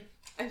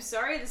I'm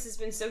sorry this has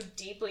been so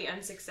deeply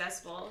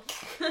unsuccessful.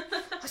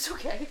 It's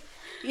okay.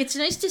 It's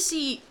nice to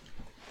see,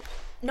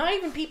 not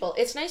even people,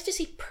 it's nice to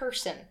see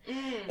person.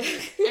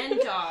 And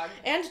dog.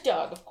 And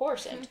dog, of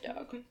course, and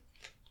dog.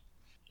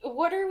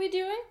 What are we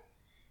doing?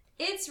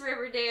 It's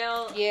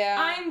Riverdale. Yeah.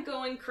 I'm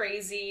going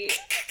crazy.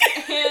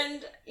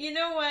 And you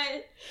know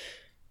what?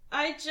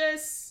 I'm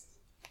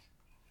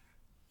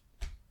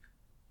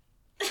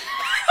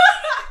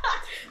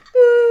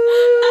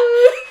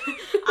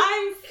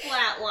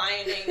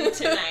flatlining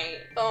tonight.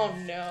 Oh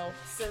no.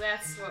 So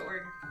that's what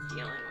we're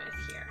dealing with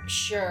here.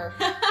 Sure.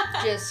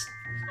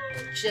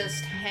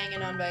 just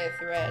hanging on by a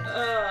thread.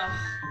 Oh,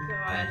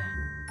 God.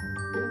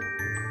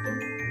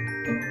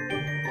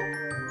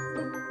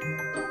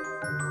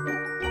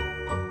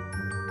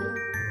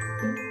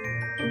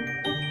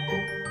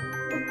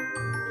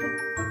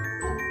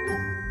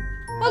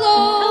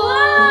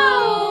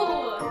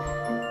 Hello!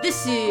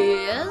 This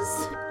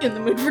is In the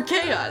Mood for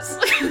Chaos.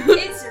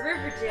 It's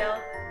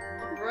Riverdale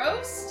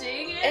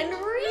Roasting and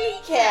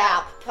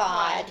Recap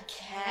Podcast.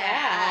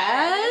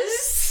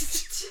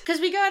 Because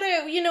we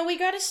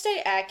gotta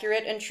stay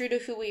accurate and true to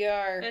who we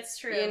are. That's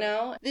true. You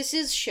know? This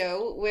is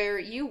show where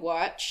you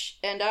watch,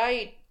 and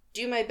I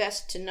do my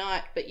best to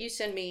not, but you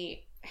send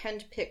me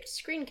hand-picked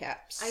screen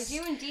caps. I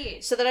do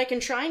indeed. So that I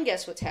can try and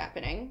guess what's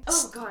happening.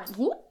 Oh, God.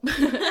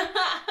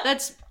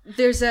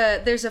 There's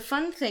a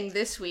fun thing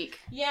this week.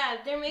 Yeah,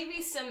 there may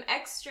be some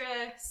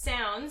extra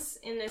sounds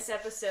in this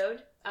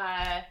episode.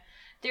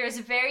 There is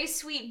a very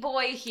sweet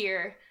boy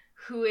here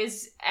who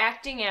is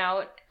acting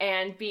out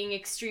and being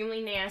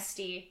extremely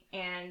nasty,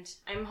 and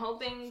I'm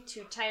hoping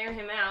to tire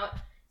him out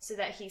so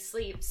that he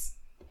sleeps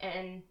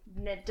and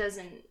that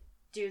doesn't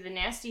do the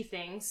nasty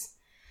things,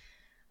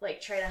 like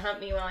try to hump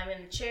me while I'm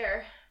in the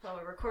chair while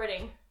we're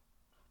recording.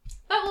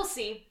 But we'll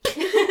see.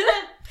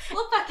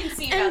 We'll fucking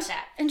see about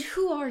that. And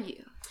who are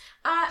you?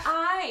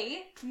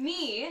 I'm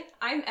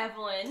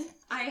Evelyn.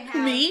 I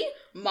have... Me?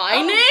 My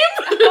name?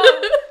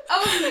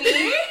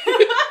 Me?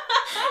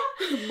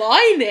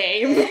 My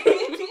name?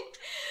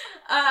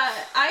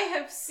 I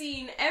have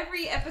seen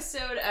every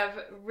episode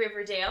of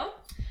Riverdale,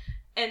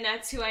 and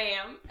that's who I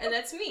am, and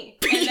that's me,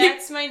 and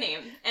that's my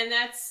name, and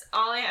that's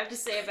all I have to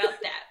say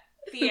about that.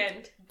 The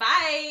end.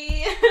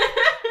 Bye!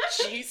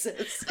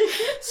 Jesus.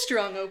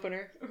 Strong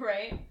opener.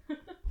 Right?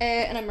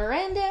 And I'm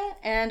Miranda,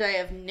 and I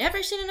have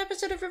never seen an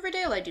episode of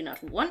Riverdale. I do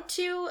not want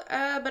to,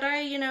 but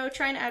I,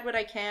 try and add what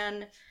I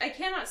can. I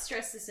cannot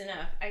stress this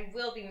enough. I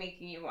will be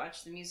making you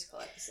watch the musical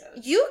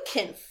episodes. You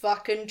can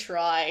fucking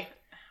try.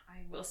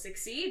 I will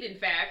succeed, in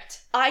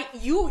fact. I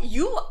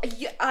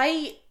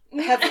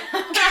have...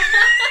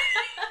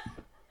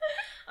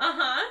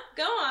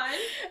 Go on.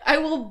 I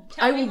will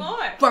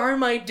more. bar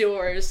my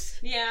doors.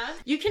 Yeah.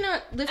 You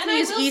cannot lift And me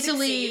I as will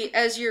easily succeed.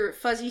 as your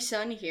fuzzy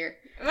son here.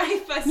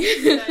 My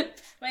fuzzy son.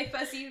 My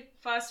fuzzy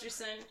foster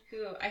son,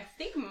 who I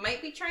think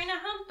might be trying to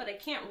hump, but I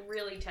can't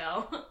really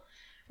tell.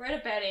 We're at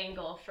a bad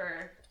angle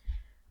for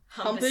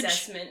hump Humpage?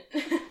 assessment.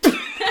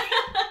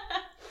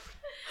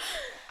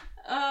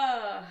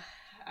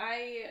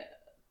 I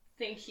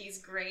think he's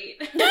great.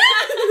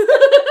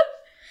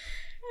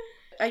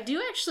 I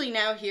do actually,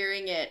 now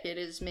hearing it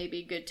is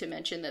maybe good to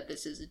mention that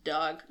this is a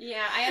dog.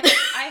 Yeah,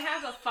 I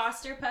have a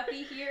foster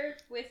puppy here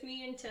with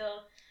me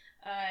until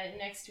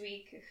next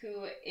week,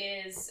 who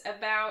is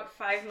about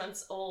 5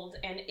 months old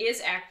and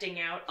is acting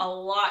out a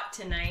lot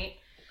tonight.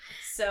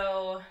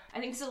 So I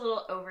think he's a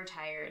little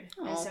overtired.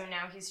 Aww. And so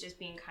now he's just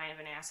being kind of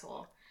an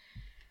asshole.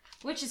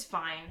 Which is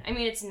fine. I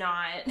mean, it's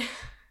not.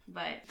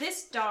 But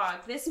this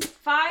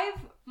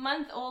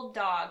 5-month-old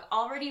dog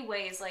already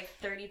weighs like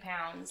 30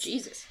 pounds.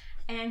 Jesus.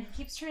 And he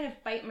keeps trying to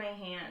bite my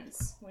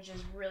hands, which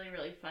is really,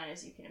 really fun,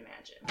 as you can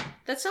imagine.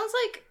 That sounds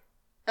like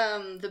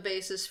the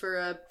basis for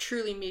a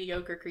truly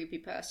mediocre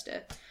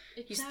creepypasta.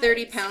 He's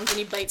 30 pounds and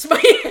he bites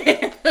my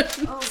hand.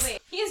 Oh,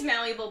 wait. He has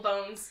malleable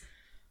bones.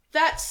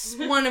 That's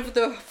one of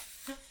the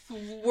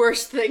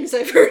worst things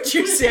I've heard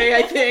you say,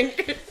 I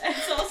think.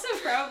 That's also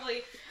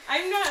probably...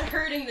 I'm not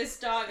hurting this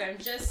dog. I'm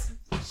just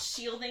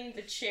shielding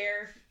the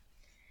chair.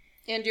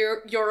 And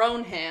your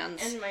own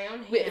hands. And my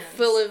own hands.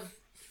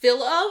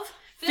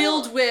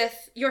 Filled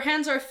with... Your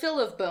hands are full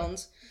of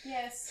bones.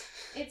 Yes,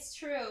 it's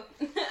true.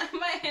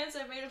 My hands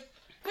are made of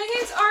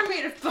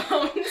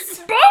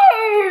bones.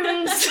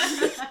 Bones!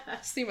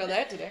 See about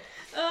that today.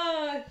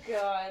 Oh,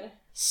 God.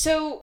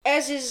 So,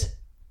 as is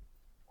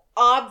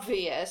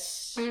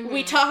obvious,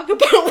 we talk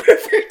about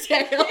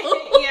Riverdale.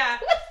 Yeah,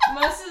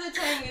 most of the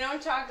time we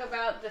don't talk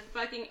about the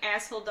fucking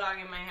asshole dog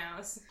in my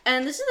house.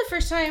 And this is the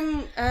first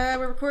time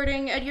we're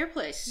recording at your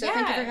place, so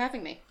thank you for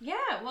having me.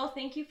 Yeah, well,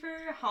 thank you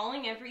for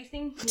hauling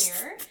everything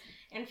here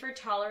and for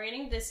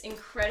tolerating this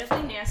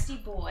incredibly nasty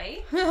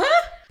boy.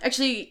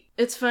 Actually,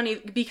 it's funny,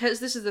 because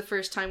this is the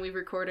first time we've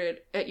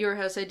recorded at your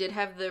house, I did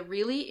have the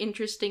really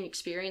interesting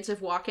experience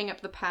of walking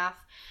up the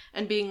path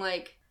and being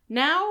like,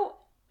 now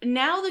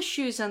the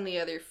shoe's on the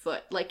other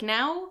foot. Like,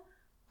 now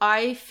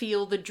I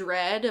feel the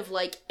dread of,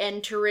 like,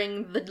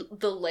 entering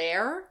the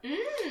lair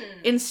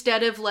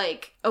instead of,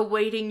 like,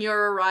 awaiting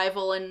your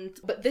arrival.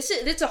 But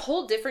it's a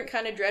whole different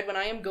kind of dread when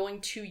I am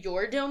going to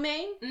your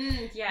domain.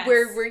 Yes.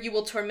 Where you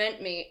will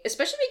torment me.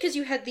 Especially because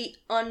you had the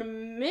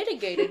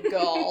unmitigated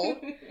gall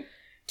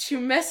to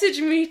message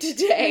me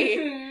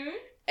today.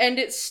 And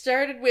it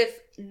started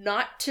with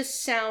not to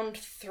sound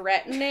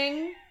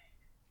threatening.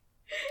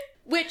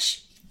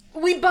 Which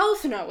we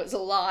both know is a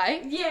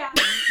lie. Yeah,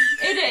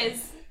 it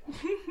is.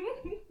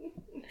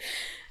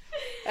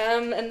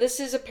 And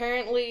this is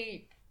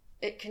apparently,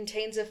 it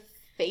contains a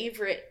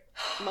favorite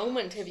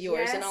moment of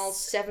yours in all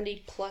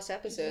 70 plus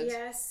episodes.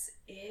 Yes,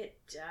 it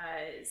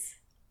does.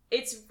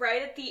 It's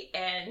right at the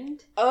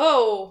end.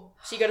 Oh,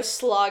 so you gotta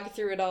slog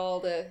through it all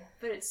to...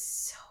 But it's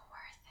so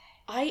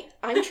worth it.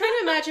 I'm trying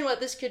to imagine what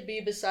this could be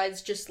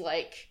besides just,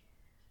 like,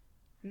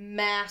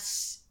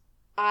 mass...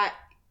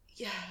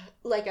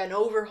 like an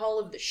overhaul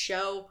of the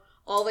show.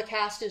 All the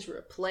cast is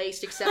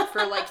replaced except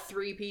for, like,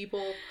 3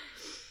 people.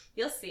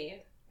 You'll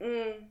see.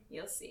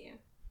 You'll see.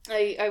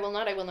 I will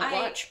not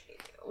watch.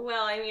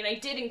 Well, I mean, I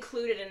did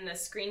include it in the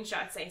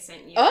screenshots I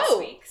sent you this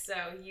week, so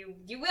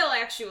you will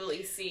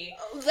actually see.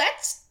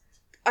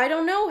 I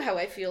don't know how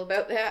I feel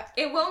about that.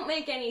 It won't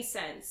make any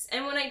sense.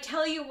 And when I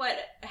tell you what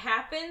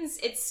happens,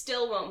 it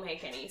still won't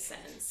make any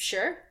sense.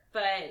 Sure.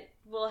 But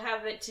we'll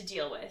have it to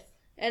deal with.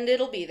 And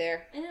it'll be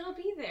there.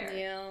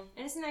 Yeah.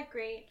 And isn't that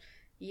great?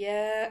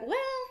 Yeah, well...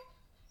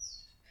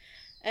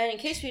 And in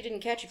case we didn't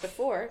catch it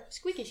before,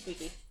 squeaky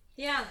squeaky.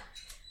 Yeah.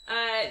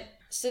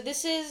 So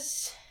this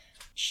is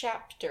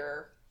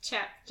chapter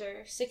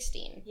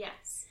 16.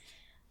 Yes.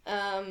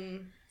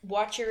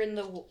 Watcher in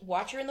the woods,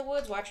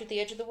 Watcher at the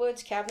edge of the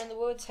woods, Cabin in the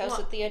woods, House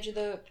at the edge of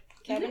the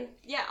cabin. Mm-hmm.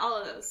 Yeah,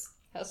 all of those.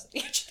 House at the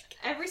edge of the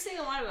cabin. Every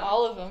single one of them.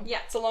 All of them. Yeah.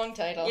 It's a long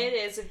title. It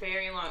is a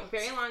very long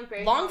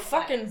long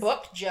fucking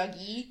book,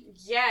 Juggy.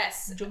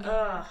 Yes. Juggy.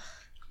 Ugh.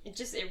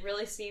 It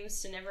really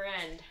seems to never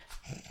end.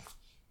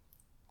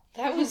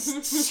 That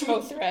was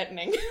so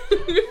threatening.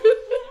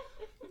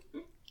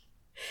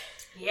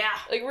 Yeah.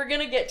 Like, we're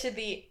gonna get to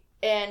the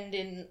end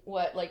in,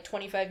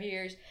 25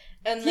 years?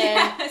 And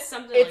then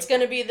it's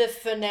gonna be the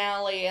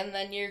finale, and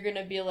then you're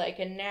gonna be like,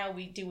 and now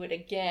we do it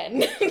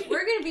again.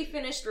 We're gonna be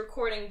finished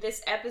recording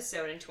this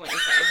episode in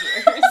 25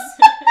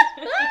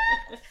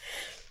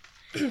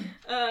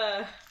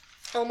 years.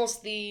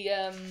 Almost the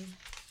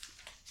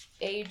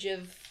age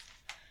of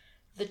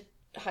the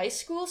high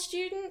school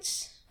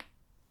students?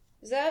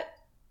 Is that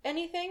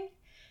anything?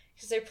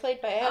 Because they're played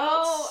by adults.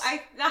 Oh,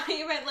 I thought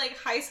you meant like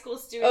high school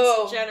students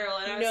in general,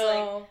 and I was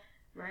like,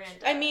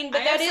 Miranda. I mean,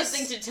 but I that have is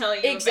something to tell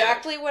you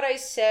exactly about what I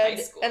said,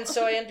 high school. and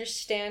so I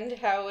understand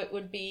how it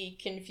would be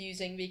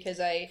confusing because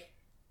I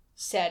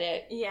said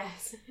it.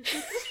 Yes.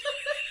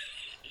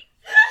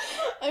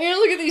 I'm gonna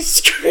look at these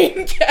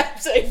screen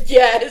caps, I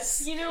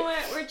guess. You know what?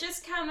 We're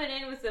just coming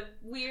in with a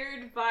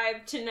weird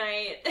vibe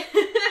tonight.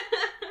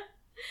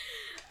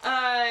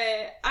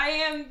 I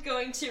am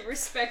going to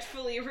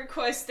respectfully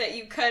request that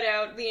you cut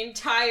out the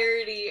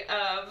entirety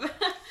of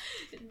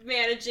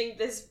managing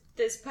this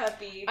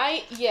puppy.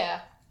 I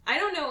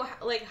don't know,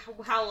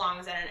 how long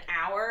was that? An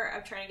hour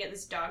of trying to get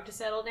this dog to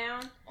settle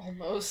down?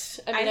 Almost.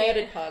 I had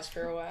it paused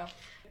for a while.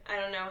 I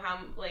don't know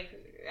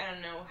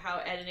how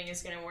editing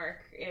is gonna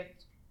work.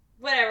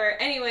 Whatever.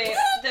 Anyway,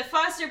 the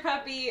foster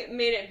puppy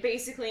made it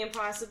basically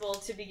impossible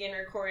to begin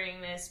recording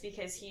this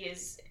because he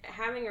is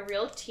having a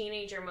real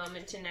teenager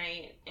moment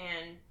tonight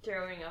and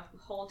throwing a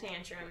whole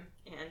tantrum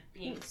and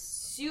being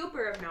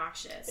super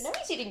obnoxious. But now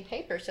he's eating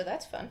paper, so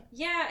that's fun.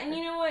 Yeah, and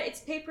you know what? It's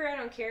paper I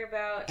don't care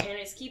about, and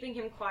it's keeping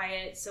him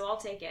quiet, so I'll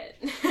take it.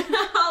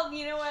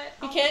 You know what?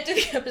 You can't do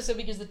the episode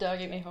because the dog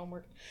ate my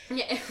homework.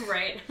 Yeah,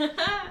 right.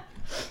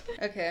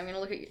 Okay, I'm gonna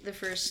look at the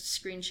first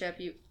screen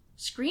cap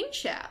Screen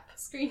cap?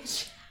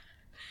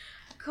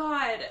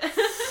 God.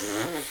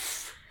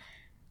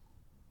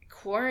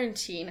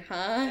 Quarantine,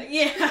 huh?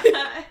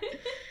 Yeah.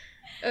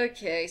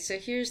 Okay, so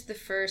here's the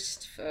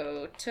first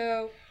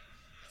photo.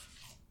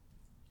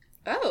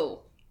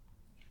 Oh.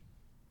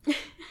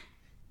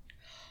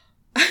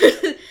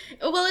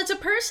 Well, it's a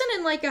person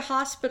in, like, a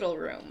hospital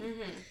room.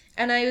 Mm-hmm.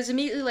 And I was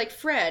immediately like,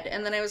 Fred.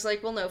 And then I was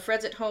like, well, no,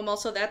 Fred's at home.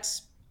 Also,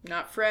 that's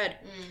not Fred.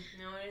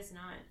 No, it is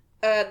not.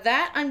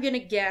 That, I'm gonna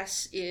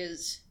guess,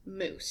 is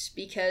Moose.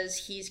 Because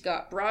he's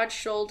got broad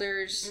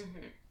shoulders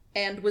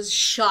and was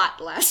shot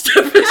last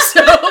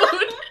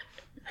episode.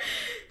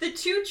 The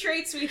 2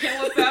 traits we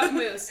know about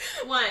Moose.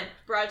 1,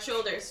 broad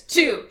shoulders.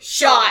 2,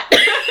 shot.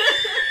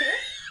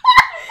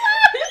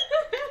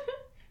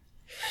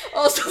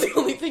 Also, the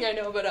only thing I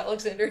know about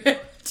Alexander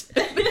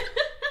Hamilton.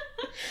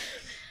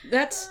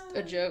 That's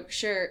a joke,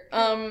 sure.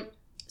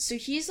 So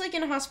he's, like,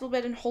 in a hospital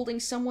bed and holding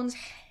someone's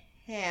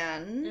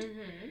hand.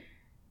 Mm-hmm.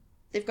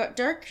 They've got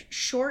dark,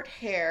 short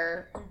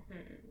hair,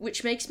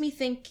 which makes me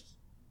think,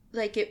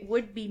 like, it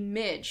would be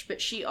Midge,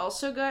 but she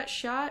also got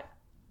shot.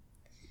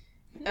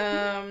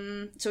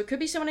 So it could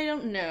be someone I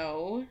don't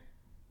know.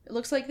 It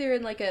looks like they're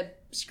in, like, a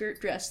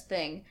skirt dress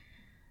thing.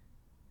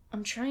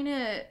 I'm trying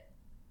to...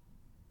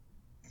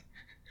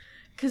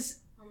 Because...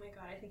 Oh my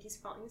god, I think he's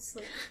falling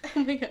asleep.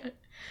 Oh my god.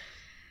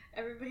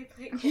 Everybody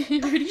play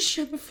Everybody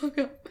shut the fuck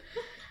up.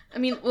 I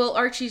mean, well,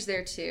 Archie's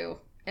there too.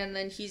 And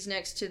then he's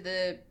next to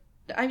the...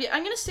 I'm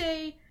gonna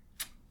say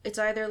it's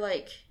either,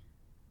 like,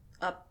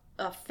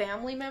 a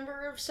family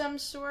member of some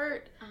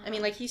sort. I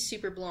mean, like, he's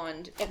super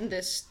blonde, and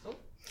this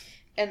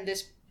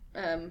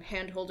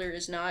hand holder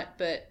is not,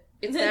 but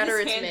it's that or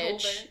it's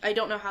Midge. Holder. I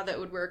don't know how that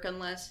would work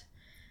unless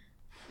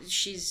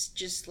she's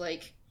just,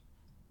 like,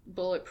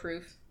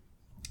 bulletproof.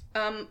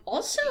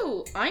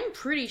 Also, I'm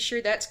pretty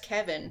sure that's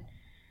Kevin,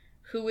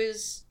 who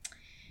is...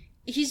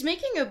 He's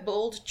making a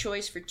bold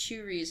choice for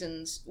two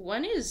reasons.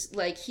 One is,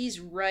 like, he's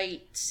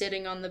right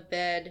sitting on the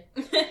bed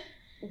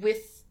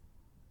with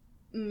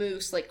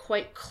Moose, like,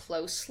 quite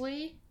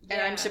closely. Yeah.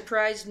 And I'm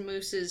surprised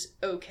Moose is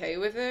okay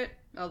with it.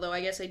 Although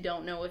I guess I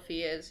don't know if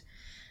he is.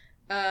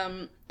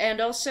 And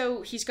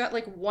also, he's got,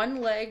 like,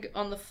 one leg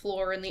on the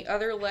floor and the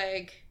other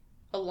leg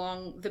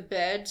along the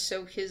bed.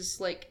 So his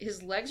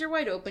legs are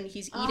wide open.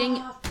 He's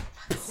eating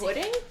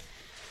pudding?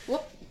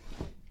 Whoop.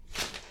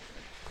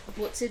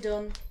 What's it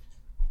done?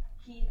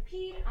 He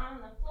peed on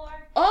the floor.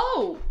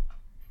 Oh!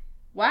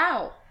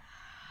 Wow.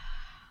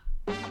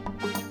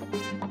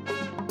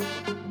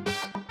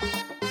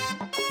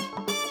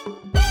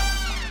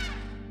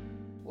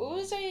 What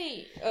was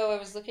I... Oh, I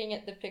was looking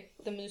at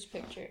the moose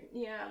picture.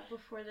 Yeah,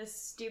 before this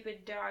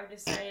stupid dog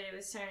decided it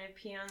was time to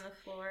pee on the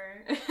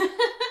floor.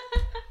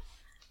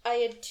 I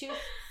had two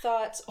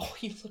thoughts. Oh,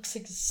 he looks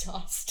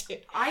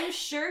exhausted. I'm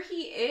sure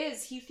he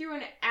is. He threw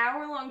an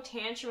hour-long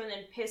tantrum and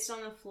then pissed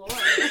on the floor.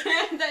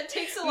 That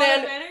takes a lot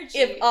of energy.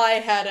 If I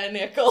had a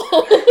nickel.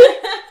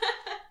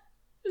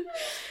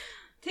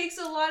 Takes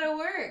a lot of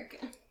work.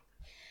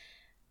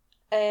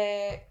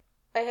 I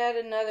had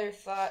another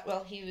thought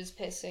while he was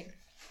pissing.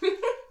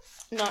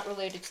 Not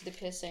related to the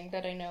pissing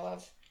that I know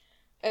of.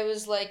 I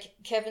was like,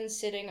 Kevin's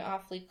sitting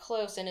awfully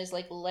close and his,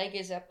 like, leg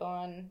is up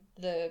on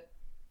the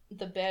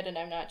bed, and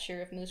I'm not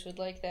sure if Moose would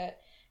like that.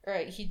 Or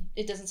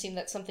it doesn't seem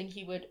that's something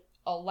he would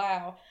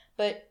allow.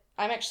 But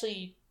I'm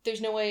actually...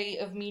 There's no way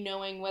of me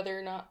knowing whether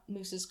or not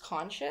Moose is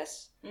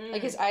conscious.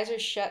 Like, his eyes are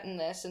shut in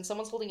this, and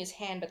someone's holding his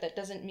hand, but that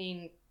doesn't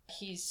mean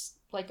he's,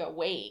 like,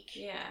 awake.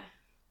 Yeah.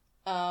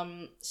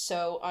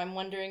 So I'm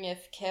wondering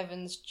if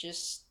Kevin's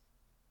just...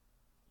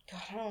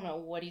 God, I don't know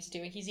what he's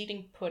doing. He's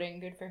eating pudding.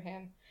 Good for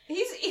him.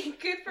 He's eating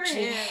good for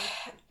him.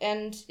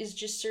 And is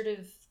just sort of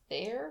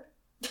there.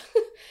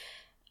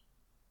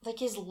 Like,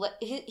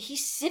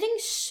 he's sitting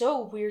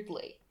so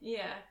weirdly.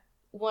 Yeah.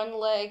 One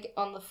leg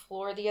on the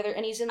floor, the other,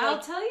 and he's in, like... I'll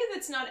tell you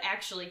that's not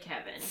actually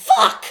Kevin.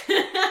 Fuck!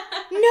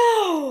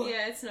 No!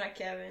 Yeah, it's not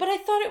Kevin. But I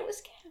thought it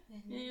was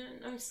Kevin. Yeah,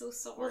 I'm so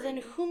sorry. Well, then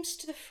whom's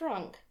to the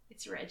front?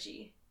 It's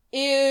Reggie.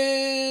 Ew!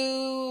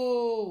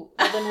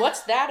 Well, then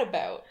what's that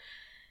about?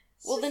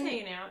 Well, just then,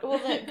 hanging out. Well,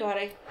 then, God,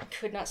 I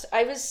could not...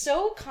 I was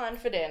so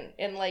confident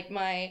in, like,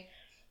 I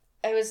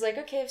was like,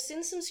 okay, I've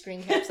seen some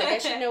screen caps. Like, I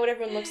should know what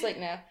everyone looks like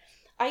now.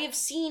 I have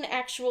seen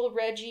actual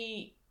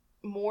Reggie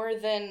more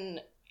than...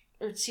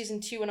 Or season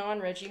 2 and on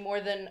Reggie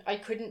more than I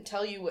couldn't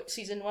tell you what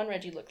season 1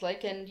 Reggie looked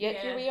like, and yet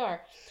here we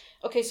are.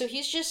 Okay, so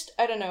he's just,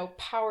 I don't know,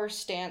 power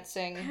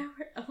stancing.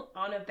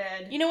 On a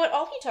bed. You know what?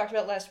 All he talked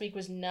about last week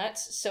was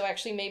nuts, so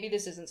actually maybe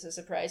this isn't so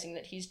surprising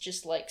that he's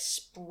just, like,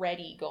 spread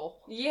eagle.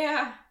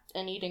 Yeah.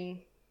 And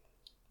eating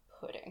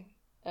pudding.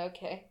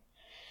 Okay.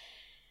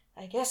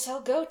 I guess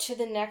I'll go to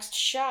the next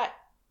shot.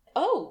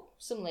 Oh,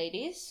 some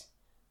ladies.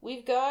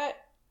 We've got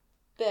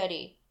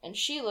Betty, and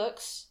she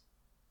looks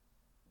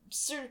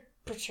sort of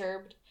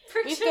perturbed.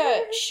 We've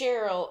got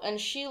Cheryl, and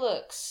she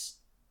looks,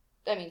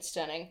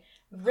 stunning.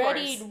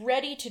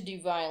 Ready to do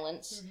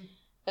violence.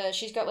 Mm-hmm.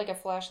 She's got, like, a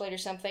flashlight or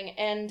something,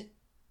 and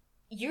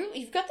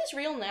you've got this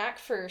real knack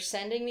for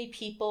sending me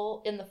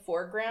people in the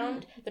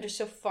foreground that are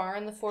so far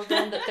in the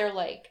foreground that they're,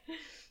 like,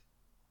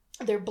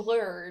 they're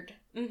blurred,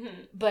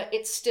 but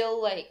it's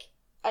still, like,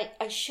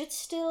 I should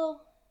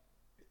still...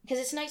 Because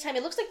it's nighttime,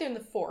 it looks like they're in the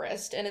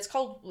forest, and it's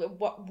called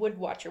Wood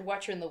Watcher,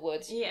 Watcher in the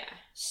Woods. Yeah.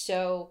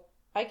 So...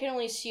 I can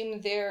only assume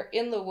they're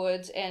in the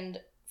woods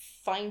and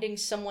finding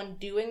someone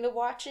doing the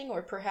watching,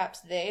 or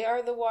perhaps they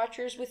are the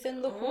watchers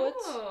within the woods.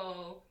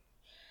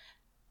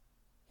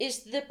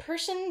 Is the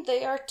person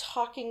they are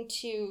talking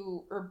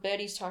to, or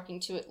Betty's talking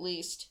to at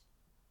least,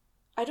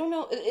 I don't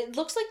know, it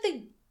looks like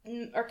they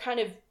are kind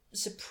of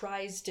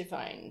surprise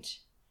divined.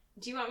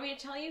 Do you want me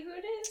to tell you who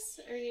it is,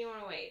 or do you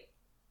want to wait?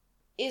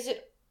 Is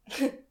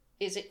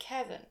it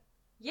Kevin?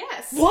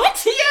 Yes.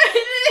 What? Yeah, it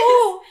is!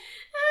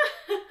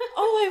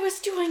 Oh, I was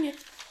doing it.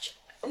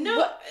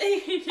 No.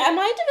 Am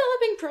I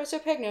developing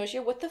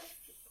prosopagnosia? What the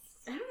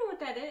I don't know what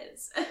that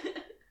is.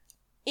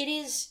 It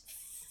is,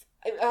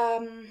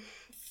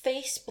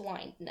 face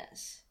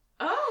blindness.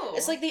 Oh.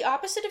 It's like the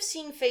opposite of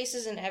seeing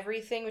faces in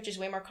everything, which is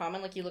way more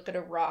common. Like, you look at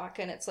a rock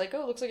and it's like,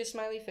 oh, it looks like a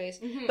smiley face.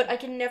 Mm-hmm. But I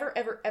can never,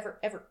 ever, ever,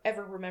 ever,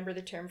 ever remember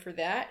the term for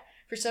that.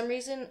 For some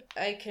reason,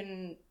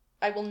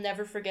 I will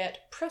never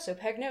forget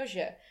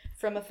prosopagnosia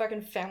from a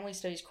fucking family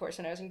studies course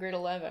when I was in grade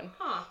 11.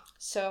 Huh.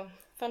 So,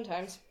 fun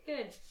times.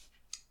 Good.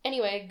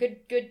 Anyway,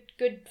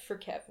 good for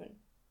Kevin.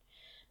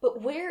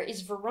 But where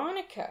is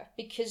Veronica?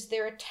 Because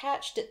they're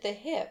attached at the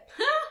hip.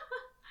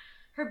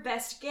 Her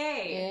best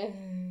gay.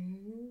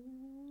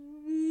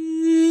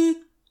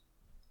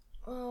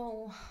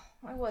 Oh,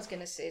 I was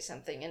gonna say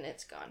something and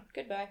it's gone.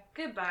 Goodbye.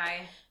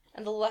 Goodbye.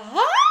 And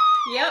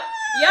Yep,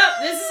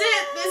 this is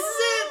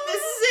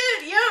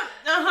it,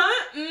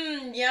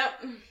 yep,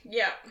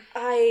 yep.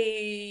 I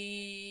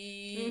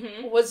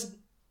was...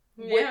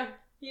 Yeah.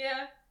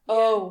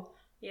 Oh.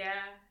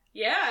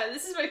 Yeah,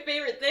 this is my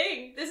favorite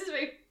thing. This is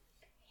my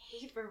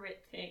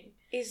favorite thing.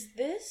 Is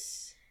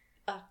this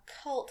a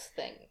cult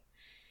thing?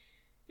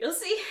 You'll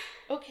see.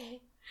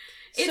 Okay.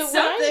 It's so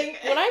something.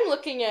 What I'm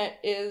looking at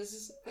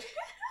is...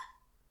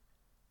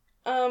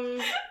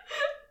 my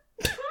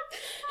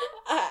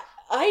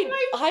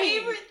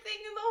favorite thing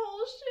in the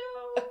whole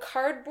show. A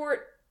cardboard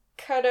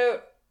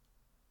cutout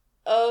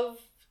of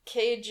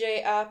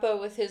KJ Apa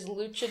with his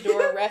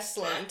luchador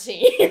wrestling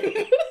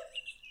team.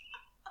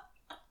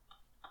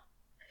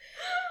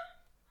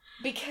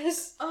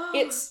 Because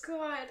it's...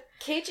 God.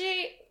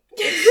 KJ...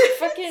 It's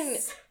fucking...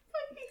 So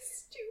fucking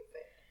stupid.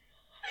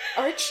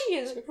 Archie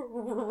is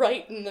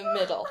right in the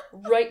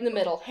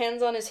middle.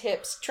 Hands on his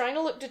hips. Trying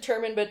to look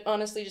determined, but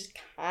honestly just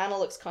kind of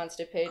looks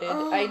constipated.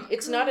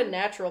 It's not a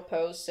natural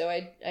pose, so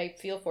I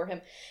feel for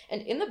him.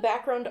 And in the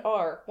background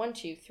are 1,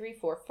 2, 3,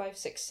 4, 5,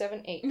 6,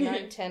 7, 8,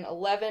 9, 10,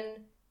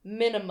 11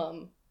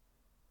 minimum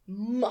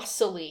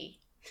muscly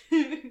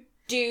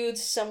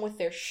dudes, some with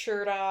their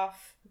shirt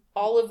off.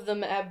 All of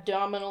them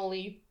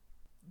abdominally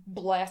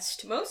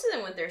blessed. Most of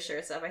them with their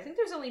shirts off. I think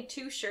there's only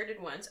 2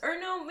 shirted ones. Or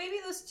no, maybe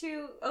those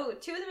 2... Oh,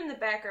 2 of them in the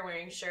back are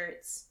wearing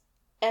shirts.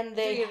 And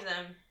 3 of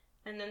them.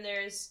 And then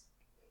there's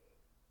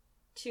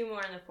 2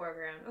 more in the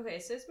foreground. Okay,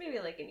 so it's maybe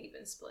like an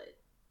even split.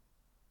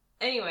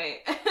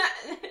 Anyway.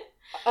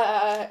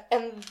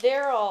 And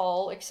they're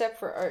all, except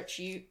for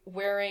Archie,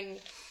 wearing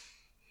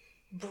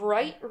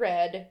bright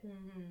red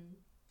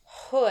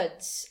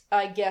hoods,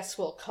 I guess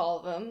we'll call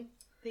them.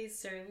 These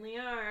certainly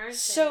are.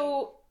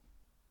 So...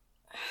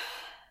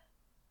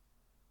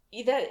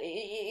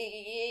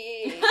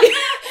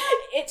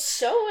 it's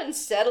so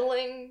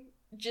unsettling,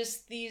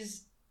 just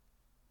these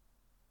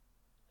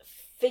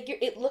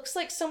it looks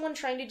like someone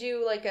trying to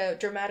do like a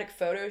dramatic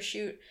photo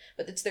shoot,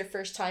 but it's their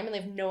first time and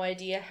they have no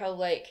idea how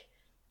like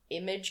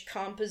image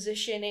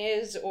composition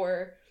is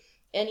or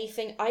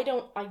anything. I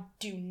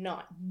do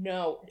not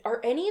know. Are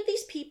any of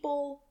these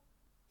people,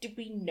 do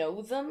we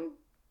know them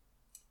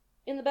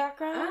in the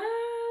background?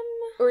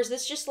 Or is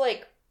this just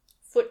like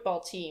football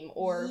team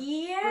or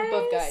group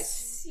of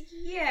guys?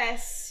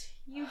 Yes,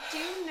 you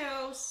do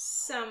know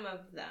some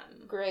of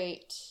them.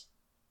 Great.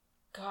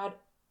 God,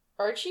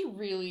 Archie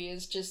really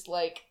is just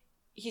like,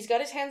 he's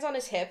got his hands on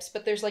his hips,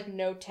 but there's like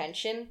no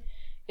tension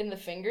in the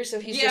fingers, so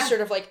he's just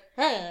sort of like,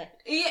 huh.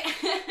 Yeah.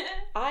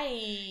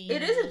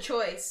 It is a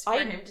choice for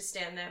him to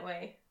stand that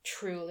way.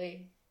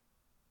 Truly.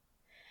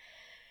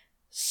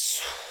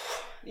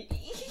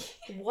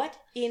 What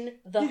in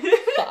the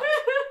fuck?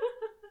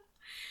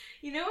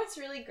 You know what's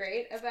really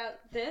great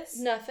about this?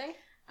 Nothing.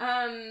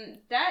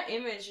 That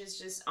image is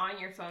just on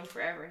your phone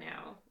forever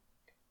now.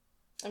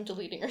 I'm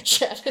deleting our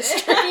chat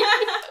history.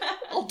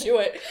 I'll do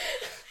it.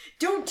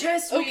 Don't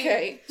test me!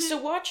 Okay, so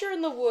Watcher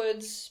in the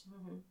Woods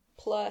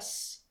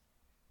plus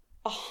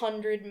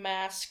 100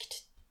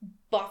 masked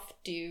buff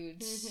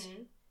dudes.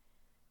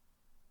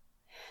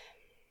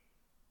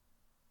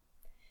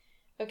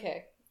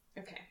 Okay.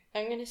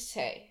 I'm gonna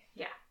say...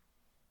 Yeah.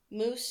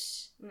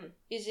 Moose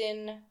is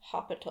in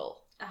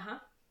hospital. Uh-huh.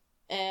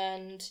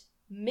 And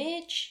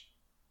Midge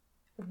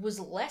was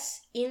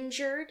less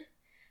injured,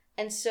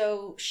 and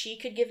so she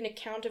could give an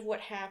account of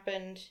what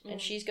happened,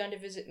 and she's gone to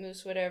visit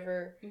Moose,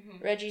 whatever.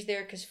 Reggie's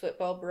there because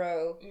football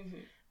bro.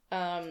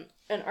 And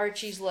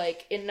Archie's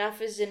like,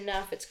 enough is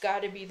enough, it's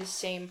gotta be the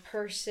same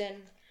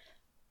person.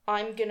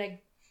 I'm gonna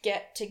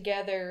get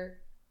together,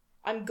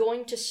 I'm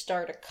going to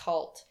start a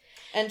cult.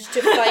 And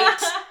to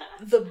fight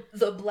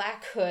the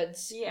Black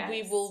Hoods,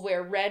 we will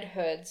wear red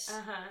hoods.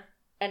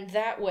 And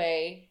that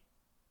way...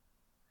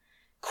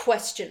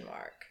 Question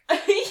mark.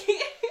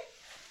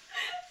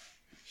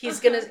 He's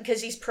gonna...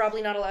 Because he's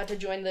probably not allowed to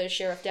join the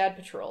Sheriff Dad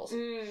patrols.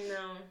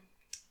 No.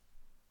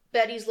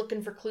 Betty's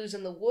looking for clues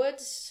in the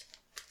woods.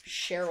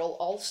 Cheryl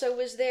also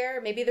is there.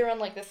 Maybe they're on,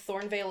 like, the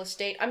Thornvale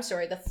estate. I'm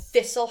sorry, the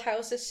Thistle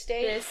House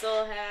estate.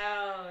 Thistle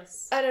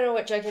House. I don't know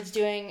what Jughead's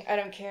doing. I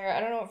don't care.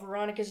 I don't know what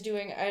Veronica's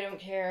doing. I don't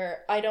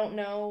care. I don't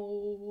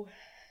know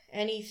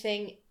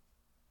anything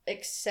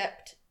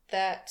except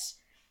that...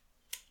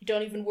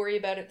 Don't even worry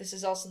about it. This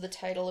is also the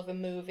title of a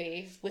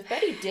movie with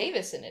Bette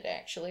Davis in it,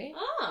 actually.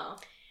 Oh.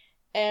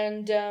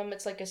 And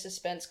it's like a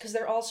suspense, because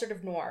they're all sort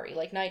of noir-y.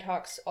 Like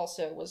Nighthawks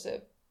also was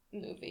a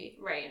movie.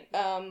 Right.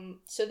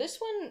 So this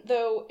one,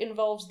 though,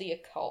 involves the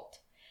occult.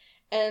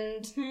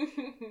 And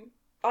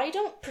I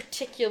don't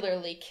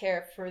particularly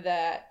care for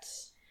that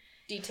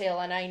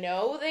detail, and I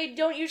know they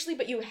don't usually,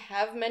 but you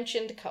have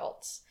mentioned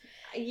cults.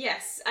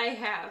 Yes, I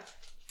have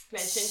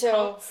mentioned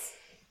cults.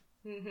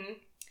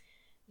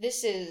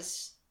 This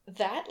is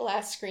that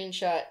last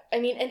screenshot. I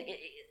mean, and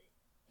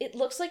it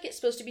looks like it's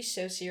supposed to be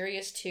so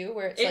serious too,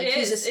 where it's It like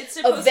is. he's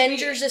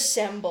Avengers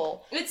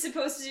Assemble. It's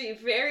supposed to be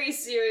very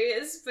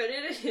serious, but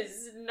it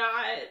is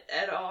not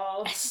at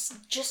all. It's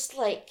just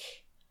like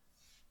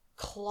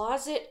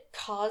closet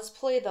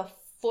cosplay the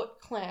Foot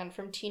Clan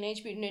from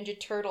Teenage Mutant Ninja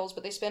Turtles,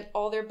 but they spent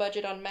all their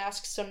budget on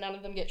masks so none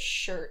of them get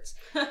shirts.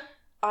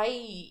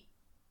 I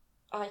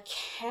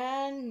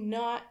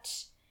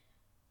cannot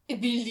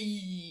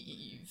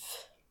believe.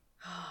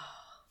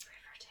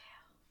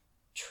 Riverdale.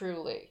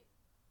 Truly.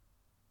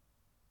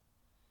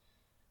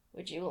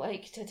 Would you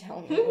like to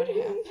tell me what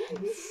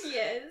happens?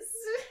 Yes,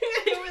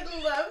 I would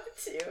love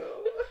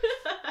to.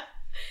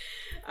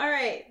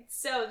 Alright,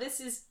 so this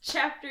is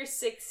chapter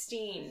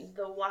 16,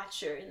 The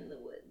Watcher in the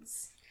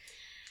Woods.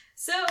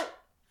 So,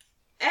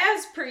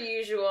 as per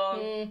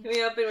usual,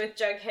 we open with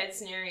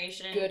Jughead's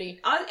narration.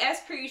 Goody. As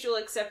per usual,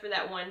 except for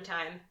that one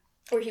time.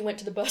 Or he went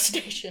to the bus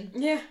station.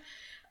 Yeah.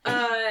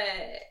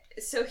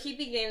 So he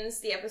begins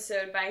the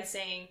episode by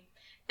saying,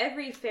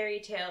 "Every fairy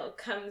tale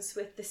comes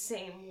with the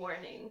same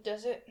warning.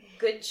 Does it?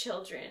 Good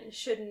children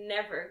should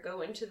never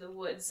go into the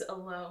woods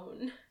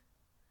alone."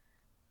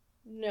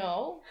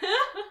 No.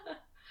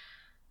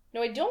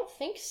 No, I don't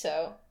think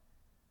so.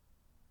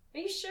 Are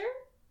you sure?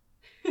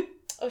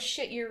 Oh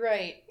shit, you're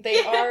right.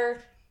 They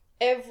are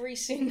every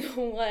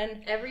single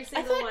one. Every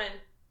single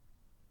one.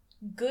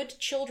 Good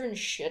children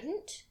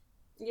shouldn't?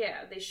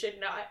 Yeah, they should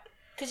not.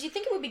 Because you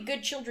think it would be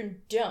good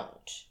children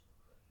don't.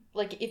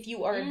 Like, if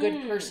you are a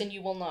good person,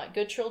 you will not.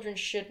 Good children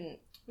shouldn't.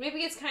 Maybe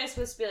it's kind of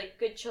supposed to be like,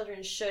 good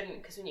children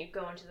shouldn't, because when you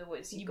go into the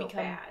woods, you go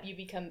bad. You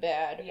become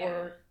bad, Yeah.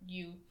 or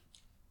you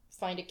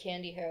find a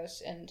candy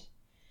house and,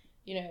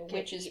 you know,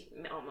 witches...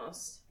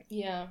 Almost.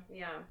 Yeah.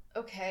 Yeah.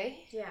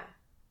 Okay. Yeah.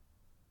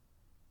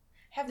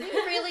 Have we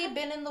really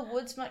been in the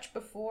woods much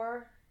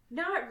before?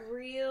 Not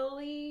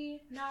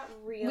really. Not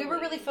really. We were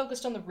really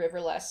focused on the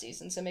river last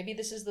season, so maybe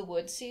this is the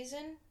woods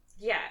season?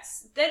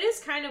 Yes. That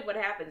is kind of what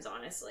happens,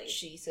 honestly.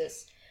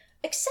 Jesus.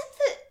 Except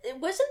that,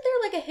 wasn't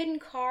there like a hidden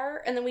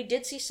car, and then we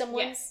did see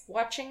someone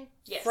watching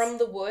from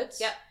the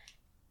woods? Yep.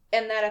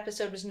 And that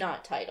episode was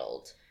not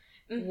titled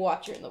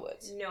Watcher in the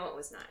Woods. No, it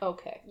was not.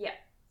 Okay. Yeah.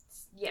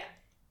 Yeah.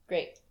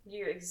 Great.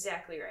 You're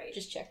exactly right.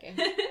 Just checking.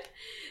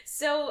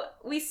 So,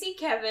 we see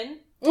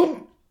Kevin.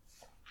 You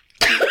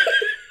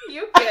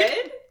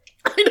good?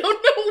 I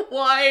don't know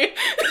why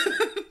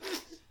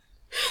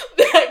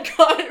that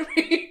got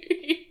me.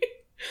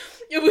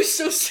 It was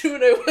so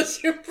soon I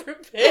wasn't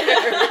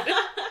prepared.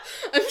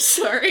 I'm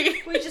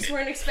sorry. We just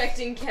weren't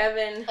expecting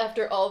Kevin.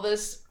 After all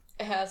this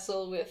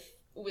hassle with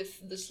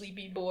the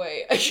sleepy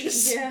boy, I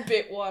just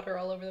spit water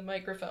all over the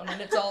microphone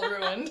and it's all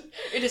ruined.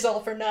 It is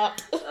all for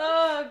naught.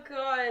 Oh,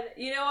 God.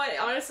 You know what?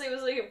 Honestly, it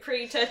was like a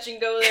pretty touch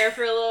and go there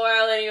for a little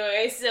while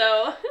anyway,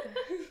 so...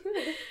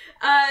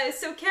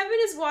 So Kevin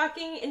is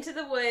walking into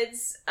the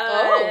woods,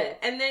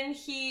 and then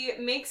he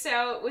makes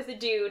out with a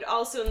dude,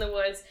 also in the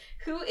woods,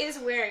 who is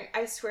wearing,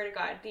 I swear to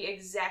God, the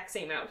exact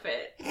same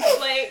outfit.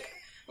 Like,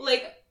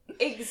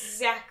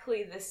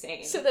 exactly the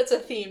same. So that's a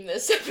theme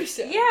this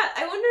episode. Yeah,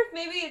 I wonder if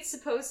maybe it's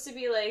supposed to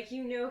be like,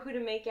 you know who to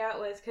make out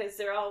with because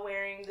they're all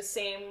wearing the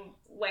same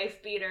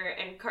wife beater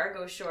and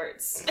cargo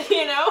shorts,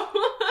 you know?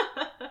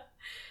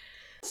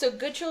 So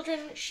good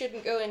children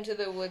shouldn't go into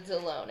the woods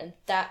alone, and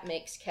that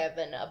makes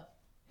Kevin a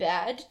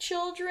bad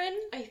children?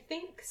 I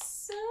think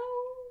so.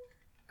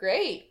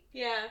 Great.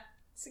 Yeah,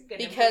 it's a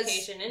good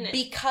implication, isn't it?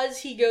 Because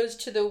he goes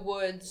to the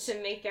woods to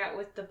make out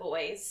with the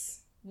boys.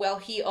 Well,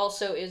 he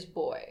also is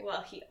boy.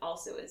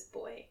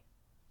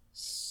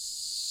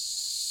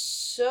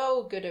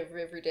 So good of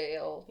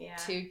Riverdale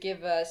to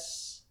give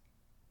us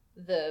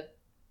the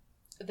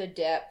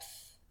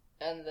depth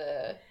and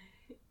the...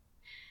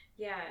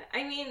 Yeah,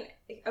 I mean,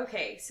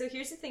 okay, so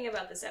here's the thing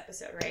about this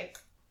episode, right?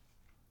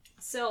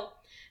 So,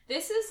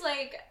 this is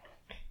like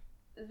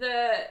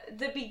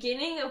the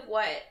beginning of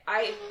what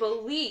I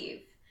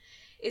believe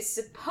is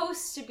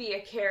supposed to be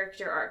a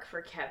character arc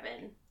for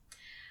Kevin.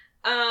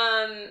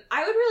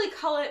 I would really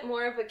call it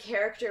more of a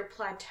character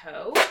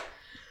plateau.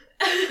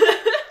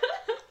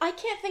 I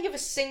can't think of a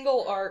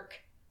single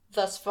arc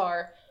thus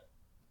far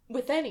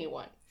with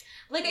anyone.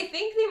 Like, I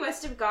think they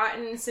must have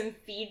gotten some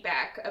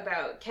feedback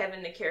about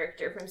Kevin the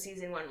character from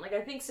season 1. Like,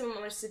 I think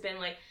someone must have been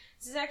like,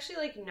 this is actually,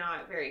 like,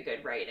 not very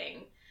good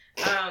writing.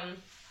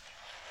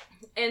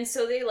 And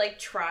so they, like,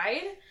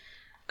 tried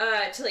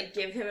to, like,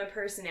 give him a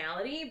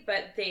personality,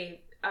 but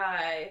they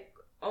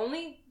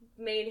only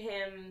made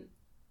him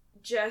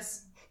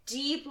just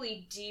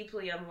deeply,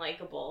 deeply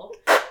unlikable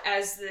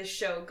as the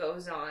show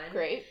goes on.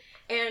 Great.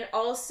 And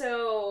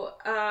also,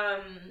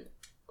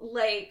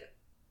 like,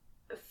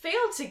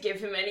 failed to give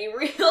him any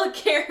real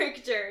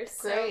character.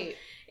 So Great.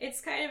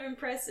 It's kind of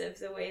impressive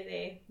the way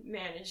they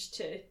managed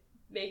to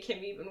make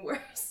him even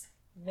worse.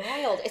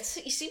 Wild. It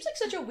seems like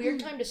such a weird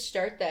time to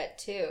start that,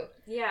 too.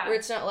 Yeah. Where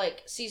it's not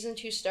like season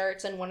 2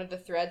 starts and one of the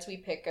threads we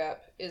pick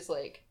up is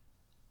like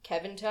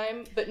Kevin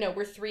time. But no,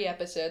 we're 3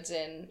 episodes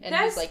in and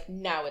he's like,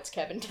 now it's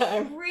Kevin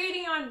time.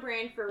 Pretty on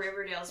brand for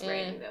Riverdale's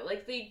writing, though.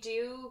 Like, they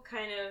do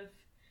kind of,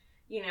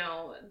 you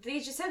know, they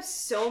just have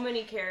so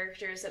many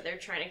characters that they're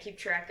trying to keep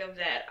track of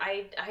that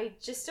I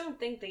just don't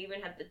think they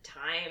even had the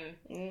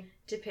time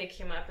to pick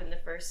him up in the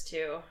first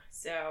two.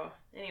 So,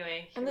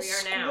 anyway, here we are now. And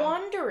the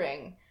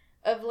squandering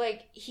of,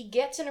 like, he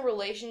gets in a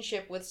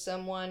relationship with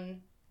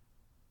someone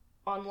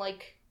on,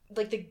 like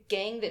the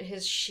gang that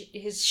his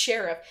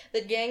sheriff,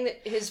 the gang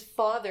that his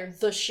father,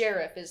 the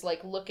sheriff, is,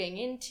 like, looking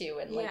into,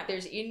 and, like,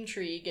 there's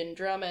intrigue and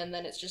drama, and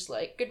then it's just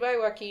like, goodbye,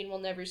 Joaquin, we'll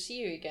never see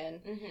you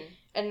again. Mm-hmm.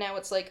 And now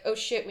it's like, oh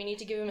shit, we need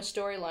to give him a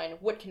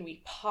storyline. What can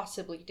we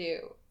possibly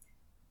do?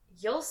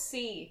 You'll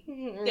see.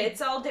 Mm-hmm.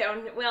 It's all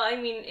down. Well, I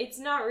mean, it's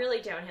not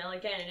really downhill.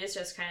 Again, it is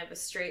just kind of a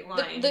straight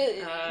line.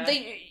 The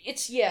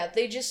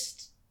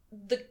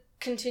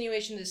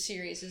continuation of the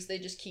series is they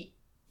just keep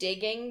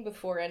digging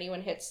before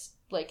anyone hits,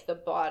 like, the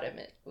bottom,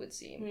 it would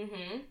seem.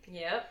 Mm-hmm.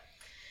 Yep.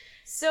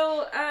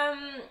 So,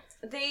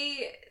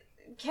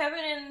 Kevin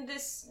and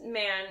this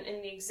man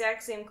in the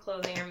exact same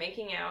clothing are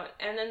making out,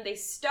 and then they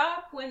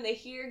stop when they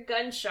hear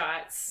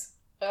gunshots.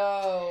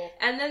 Oh.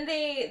 And then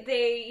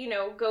they you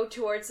know, go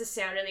towards the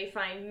sound, and they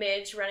find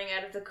Midge running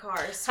out of the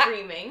car,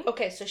 screaming.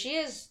 Okay, so she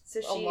is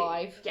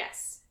alive.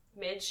 Yes.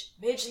 Midge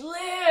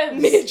lives!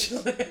 Midge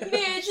lives!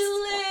 Midge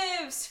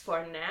lives!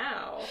 For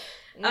now.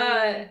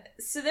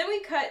 So then we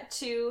cut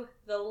to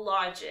the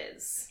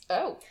lodges.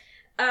 Oh.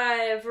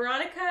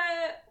 Veronica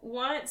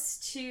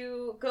wants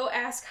to go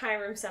ask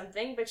Hiram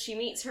something, but she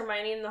meets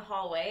Hermione in the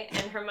hallway,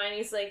 and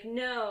Hermione's like,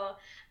 no,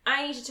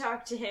 I need to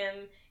talk to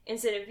him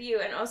instead of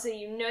you, and also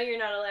you know you're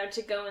not allowed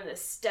to go in the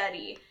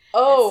study.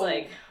 Oh. It's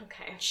like,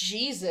 okay.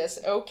 Jesus,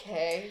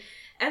 okay.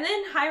 And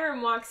then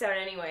Hiram walks out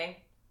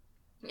anyway,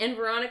 and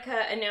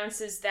Veronica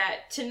announces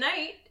that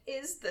tonight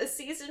is the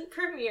season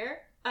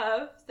premiere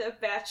of The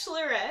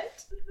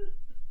Bachelorette.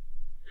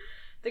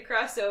 The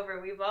crossover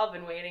we've all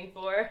been waiting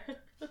for.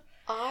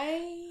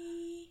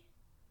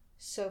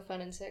 So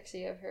fun and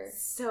sexy of her.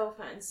 So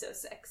fun, so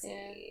sexy.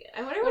 Yeah.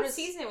 I wonder what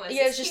season it was.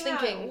 Yeah, I was just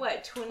thinking.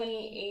 What,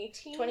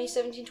 2018?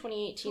 2017,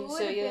 2018. Who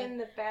would have been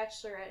The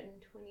Bachelorette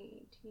in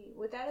 2018?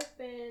 Would that have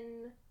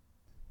been...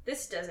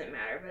 This doesn't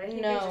matter, but I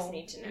think I just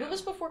need to know. Who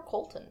was before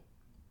Colton?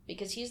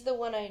 Because he's the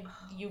one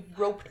you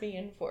roped me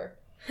in for.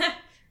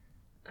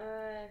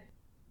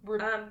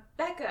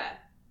 Becca.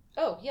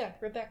 Oh, yeah,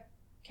 Rebecca.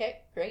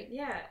 Okay, great.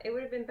 Yeah, it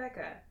would have been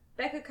Becca.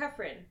 Becca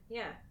Kufrin.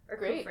 Yeah. Or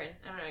great. Kufrin.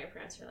 I don't know how you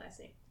pronounce her last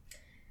name.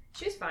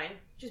 She was fine.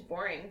 She was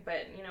boring,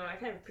 but, you know, I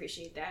kind of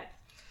appreciate that.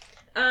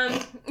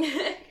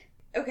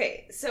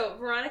 Okay, so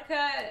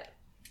Veronica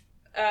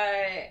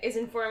is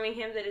informing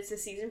him that it's the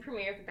season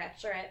premiere of The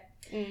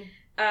Bachelorette.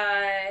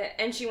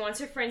 And she wants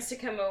her friends to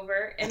come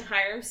over, and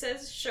Hiram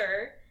says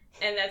sure,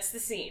 and that's the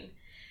scene.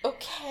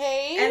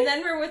 Okay. And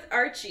then we're with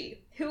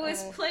Archie, who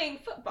is playing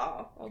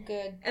football. Oh,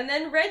 good. And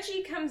then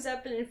Reggie comes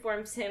up and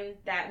informs him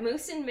that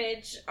Moose and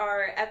Midge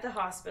are at the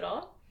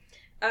hospital.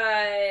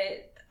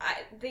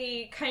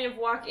 They kind of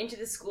walk into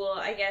the school,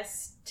 I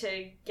guess,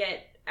 to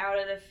get out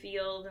of the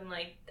field and,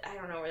 like, I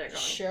don't know where they're going.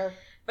 Sure.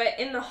 But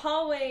in the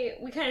hallway,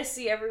 we kind of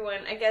see everyone.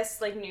 I guess,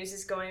 like, news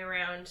is going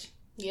around.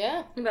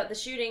 Yeah. About the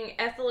shooting.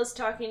 Ethel is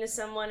talking to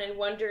someone and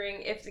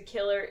wondering if the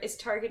killer is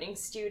targeting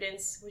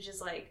students, which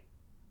is like,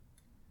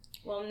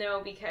 well,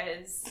 no,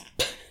 because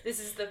this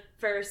is the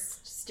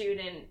first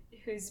student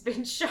who's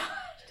been shot.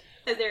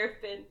 And there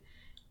have been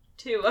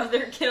 2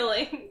 other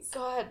killings.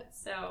 God.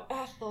 So.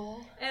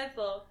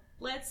 Ethel.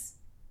 Let's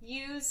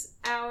use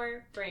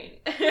our brain.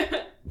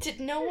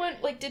 Did no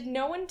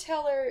one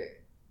tell her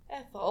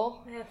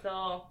Ethel?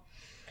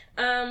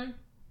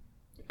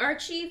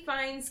 Archie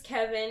finds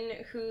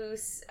Kevin,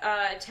 who's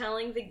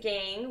telling the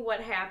gang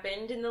what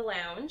happened in the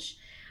lounge.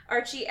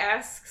 Archie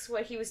asks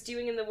what he was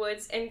doing in the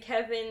woods, and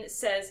Kevin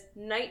says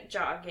night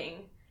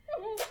jogging.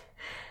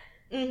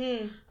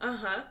 Mm-hmm.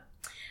 Uh-huh.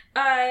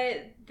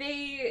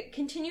 They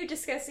continue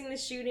discussing the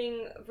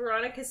shooting.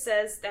 Veronica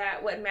says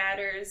that what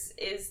matters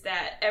is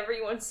that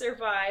everyone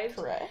survived.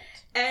 Correct.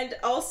 And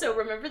also,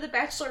 remember The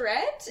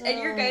Bachelorette? And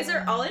your guys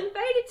are all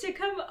invited to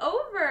come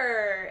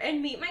over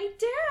and meet my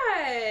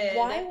dad.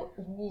 Why?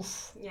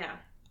 Oof. Yeah.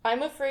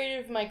 I'm afraid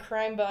of my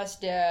crime boss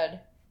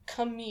dad.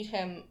 Come meet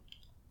him.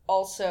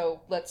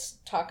 Also, let's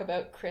talk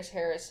about Chris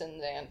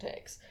Harrison's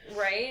antics.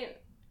 Right?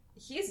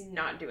 He's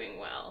not doing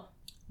well.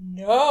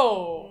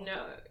 No.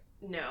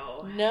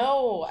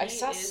 I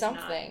saw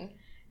something. Not.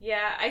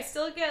 Yeah, I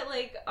still get,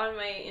 like, on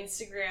my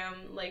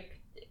Instagram, like,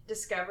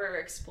 Discover or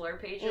Explore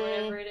page or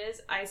whatever it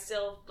is, I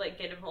still, like,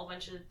 get a whole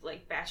bunch of,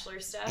 like,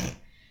 Bachelor stuff,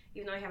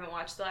 even though I haven't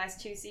watched the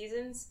last 2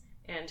 seasons.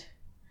 And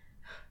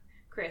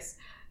Chris,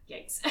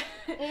 yikes.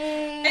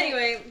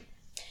 Anyway.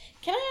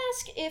 Can I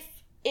ask if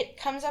it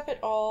comes up at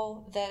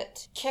all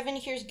that Kevin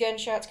hears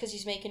gunshots because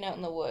he's making out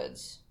in the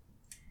woods?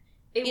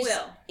 It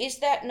will. Is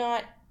that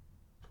not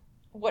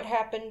what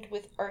happened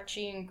with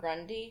Archie and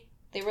Grundy?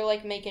 They were,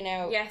 like, making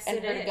out and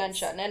heard a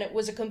gunshot. And it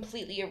was a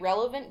completely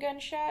irrelevant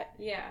gunshot.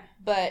 Yeah.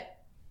 But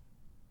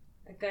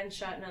a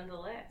gunshot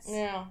nonetheless.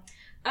 Yeah.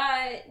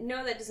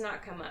 No, that does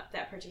not come up,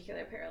 that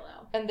particular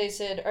parallel. And they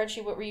said,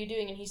 Archie, what were you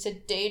doing? And he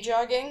said, day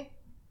jogging.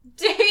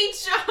 Day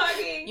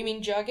jogging! You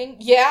mean jogging?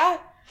 Yeah?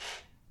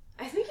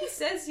 I think he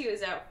says he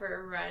was out for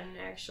a run,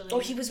 actually. Oh,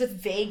 he was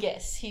with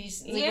Vegas.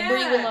 He's like, Yeah. were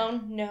you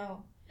alone?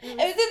 No. I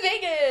was in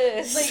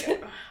Vegas!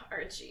 Like,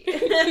 Archie.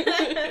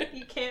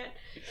 You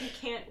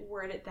can't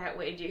word it that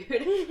way, dude.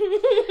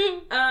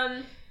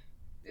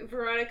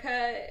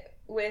 Veronica,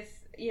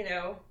 with,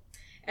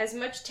 as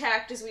much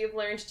tact as we have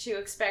learned to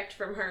expect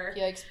from her,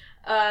 Yikes.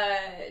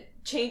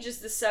 Changes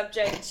the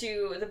subject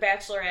to the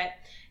Bachelorette.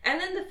 And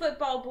then the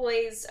football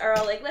boys are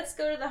all like, let's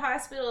go to the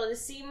hospital to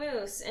see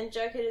Moose. And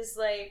Jughead is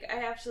like, I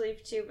have to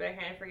leave too, but I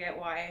kind of forget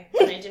why.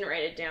 And I didn't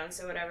write it down,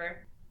 so whatever.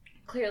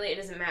 Clearly it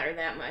doesn't matter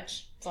that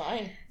much.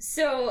 Fine.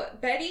 So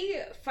Betty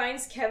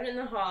finds Kevin in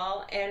the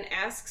hall and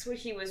asks what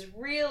he was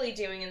really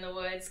doing in the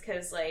woods,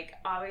 because,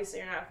 obviously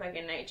you're not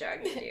fucking night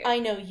jogging, dude. I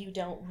know you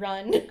don't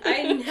run.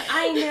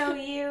 I know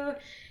you.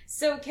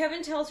 So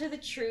Kevin tells her the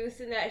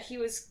truth and that he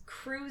was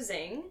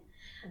cruising.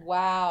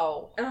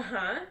 Wow.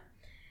 Uh-huh.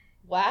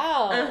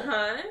 Wow.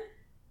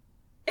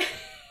 Uh-huh.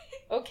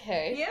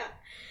 Okay. Yeah.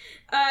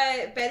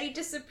 Betty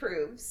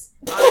disapproves,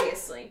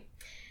 obviously.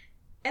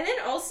 And then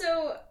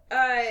also,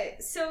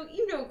 so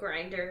you know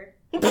Grindr.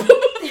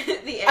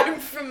 The I'm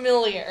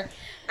familiar.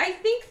 I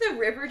think the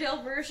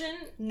Riverdale version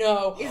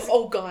No. is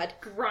oh, God.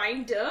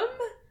 Grind'em,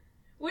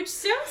 which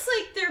sounds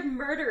like they're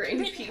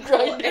murdering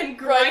people Grind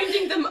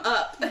grinding them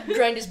up.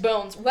 Grind his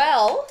bones.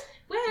 Well,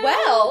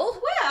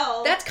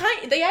 that's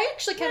they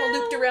actually kind of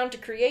looped around to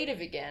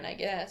creative again, I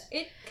guess.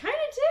 It kind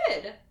of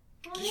did.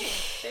 Well, hey,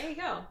 there you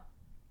go.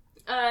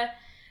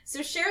 So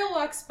Cheryl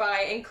walks by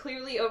and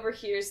clearly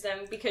overhears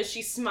them because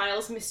she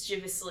smiles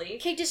mischievously.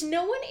 Okay, does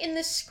no one in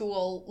this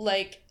school,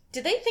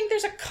 do they think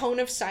there's a cone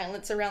of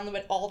silence around them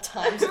at all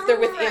times if they're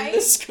within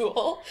the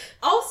school?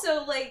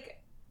 Also,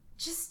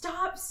 just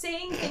stop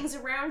saying things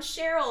around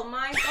Cheryl,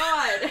 my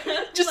God.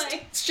 Just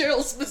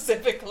Cheryl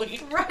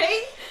specifically.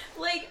 Right?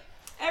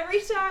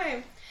 Every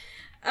time.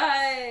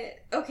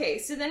 Okay,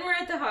 so then we're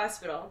at the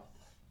hospital.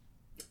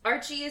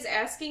 Archie is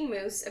asking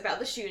Moose about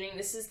the shooting.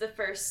 This is the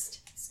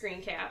first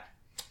screen cap.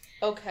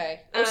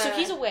 Okay. Oh, so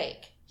he's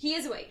awake. He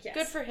is awake, yes.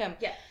 Good for him.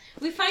 Yeah.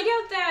 We find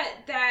out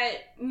that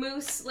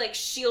Moose,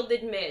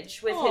 shielded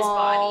Midge with his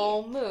body.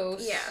 Oh,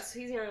 Moose. Yeah, so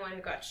he's the only one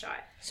who got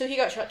shot. So he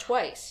got shot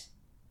twice.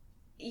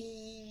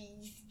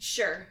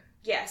 Sure.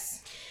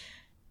 Yes.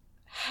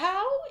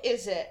 How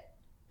is it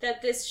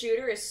that this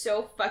shooter is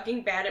so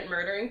fucking bad at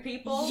murdering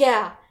people?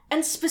 Yeah,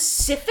 and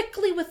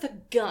specifically with a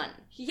gun.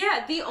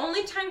 Yeah, the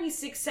only time he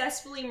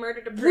successfully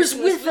murdered a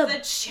person was with a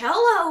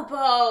cello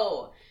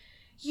bow.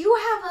 You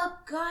have a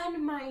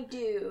gun, my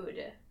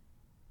dude.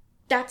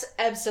 That's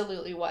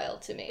absolutely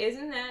wild to me.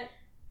 Isn't that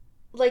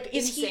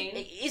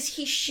insane?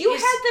 You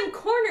had them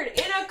cornered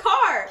in a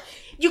car.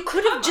 You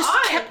could have just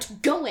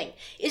kept going.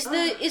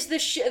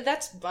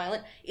 That's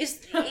violent.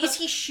 Is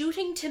he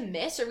shooting to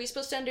miss? Are we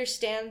supposed to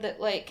understand that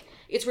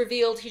it's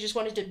revealed he just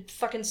wanted to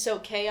fucking sow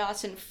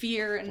chaos and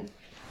fear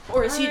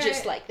or is he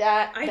just like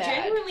that? I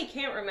genuinely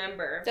can't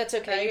remember. That's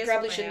okay. You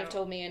probably shouldn't have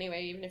told me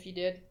anyway, even if you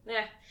did.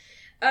 Yeah.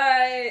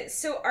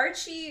 So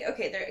Archie,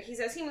 he's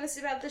asking Moose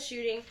about the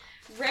shooting.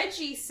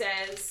 Reggie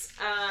says,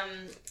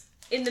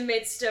 in the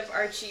midst of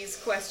Archie's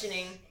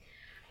questioning,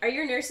 are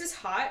your nurses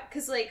hot?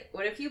 Because,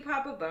 what if you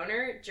pop a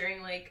boner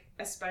during,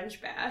 a sponge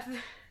bath?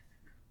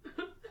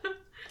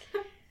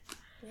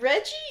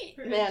 Reggie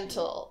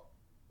Mantle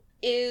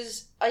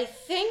is, I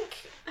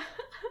think,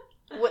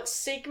 what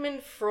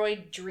Sigmund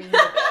Freud dreamed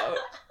about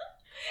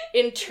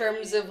in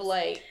terms of,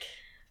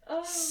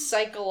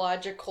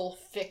 psychological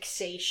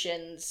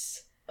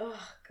fixations.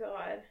 Oh,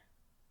 God.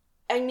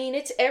 I mean,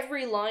 it's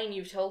every line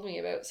you've told me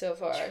about so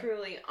far.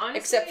 Truly. Honestly,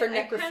 except for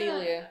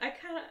necrophilia. I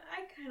kind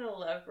of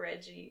love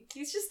Reggie.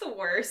 He's just the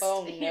worst.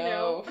 Oh,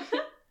 no.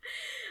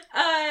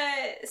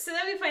 So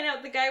then we find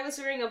out the guy was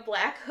wearing a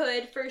black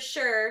hood for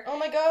sure. Oh,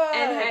 my God.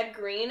 And had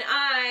green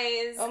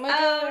eyes. Oh, my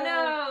God. Oh,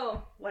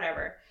 no.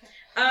 Whatever.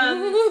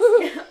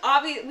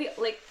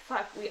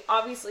 We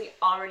obviously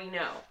already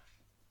know.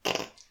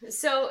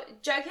 So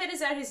Jughead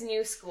is at his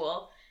new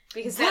school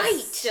because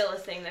that's still a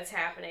thing that's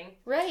happening.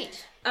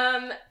 Right.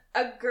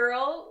 A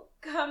girl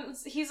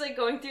comes, he's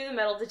going through the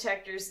metal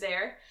detectors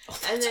there,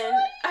 and then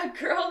a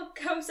girl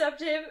comes up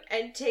to him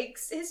and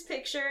takes his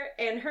picture,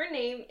 and her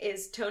name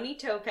is Tony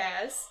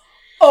Topaz.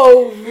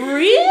 Oh,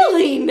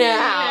 really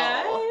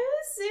now?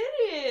 Yes,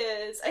 it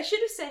is. I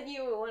should have sent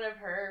you one of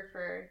her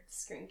for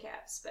screen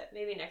caps, but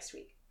maybe next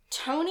week.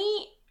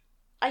 Tony,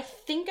 I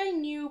think I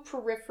knew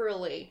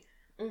peripherally.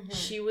 Mm-hmm.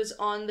 She was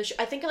on the show.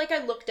 I think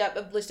I looked up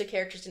a list of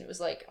characters and it was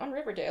on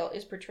Riverdale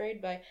is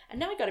portrayed by, and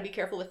now I gotta be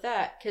careful with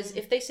that because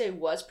if they say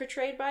was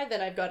portrayed by,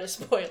 then I've got a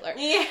spoiler.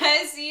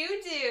 Yes,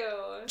 you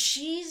do.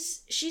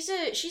 She's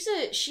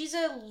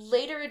a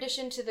later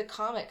addition to the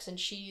comics, and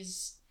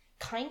she's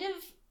kind of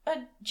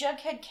a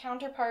Jughead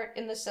counterpart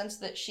in the sense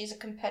that she's a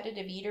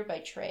competitive eater by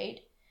trade.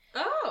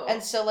 Oh.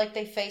 And so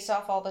they face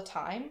off all the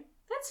time.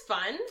 That's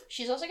fun.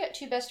 She's also got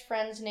two best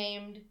friends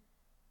named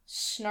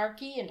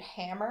Snarky and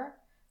Hammer,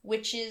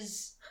 which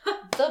is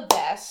the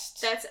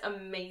best. That's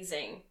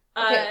amazing.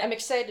 Okay, I'm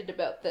excited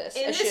about this.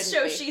 In this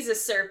show, she's a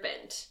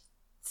serpent.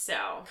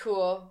 So.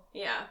 Cool.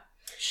 Yeah.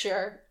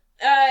 Sure.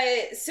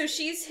 So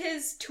she's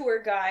his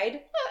tour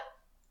guide.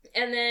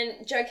 And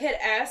then Jughead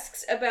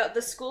asks about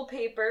the school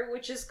paper,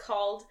 which is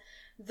called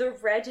The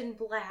Red and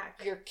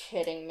Black. You're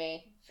kidding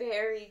me.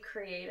 Very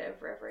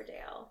creative,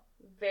 Riverdale.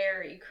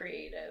 Very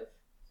creative.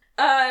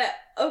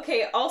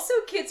 Okay, also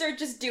kids are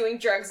just doing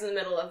drugs in the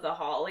middle of the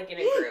hall, like in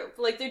a group.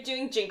 Like they're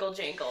doing jingle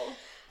jangle.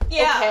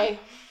 Yeah. Okay.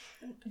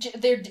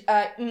 They're,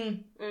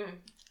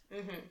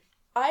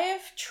 I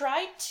have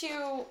tried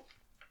to...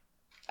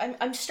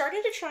 I'm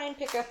starting to try and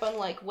pick up on,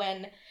 like,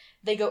 when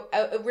they go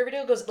out...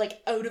 Riverdale goes,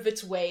 like, out of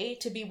its way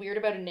to be weird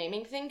about a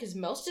naming thing, because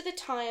most of the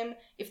time,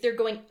 if they're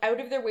going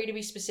out of their way to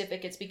be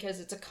specific, it's because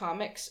it's a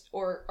comics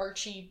or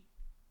Archie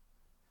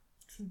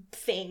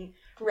thing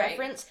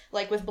reference.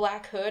 Like, with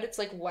Black Hood, it's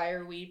like, why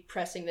are we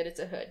pressing that it's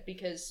a hood?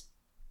 Because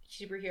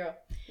superhero.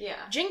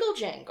 Yeah. Jingle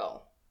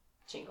Jangle.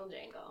 Jingle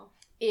jangle.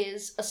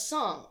 Is a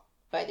song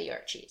by the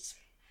Archies.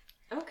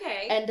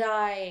 Okay. And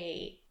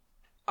I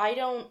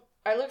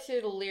looked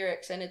through the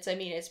lyrics, and it's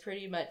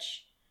pretty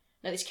much,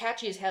 now these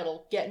catchy as hell,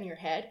 it'll get in your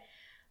head,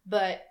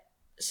 but,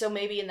 so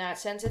maybe in that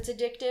sense it's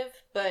addictive,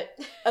 but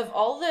of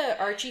all the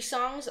Archie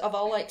songs, of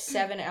all, like,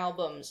 7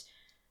 albums,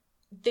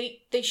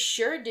 they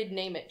sure did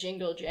name it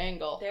Jingle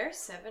Jangle. There are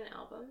 7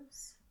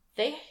 albums?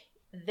 They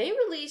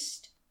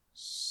released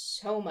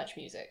so much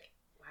music.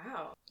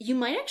 Wow. You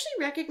might actually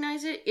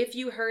recognize it if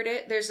you heard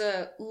it. There's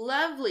a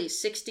lovely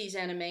 60s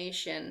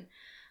animation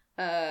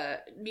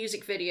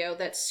music video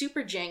that's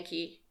super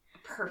janky.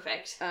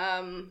 Perfect.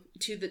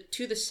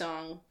 To the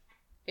song,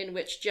 in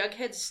which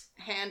Jughead's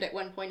hand at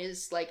one point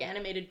is, like,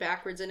 animated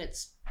backwards, and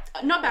it's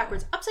not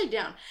backwards, upside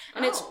down,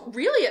 and it's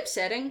really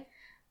upsetting.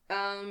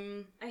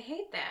 I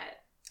hate that.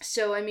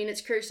 So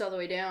it's cursed all the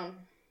way down.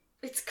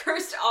 It's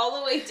cursed all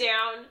the way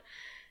down.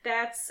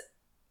 That's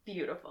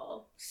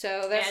beautiful.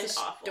 So that's and the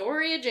awful.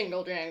 Story of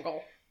Jingle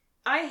Jangle.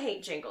 I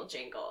hate Jingle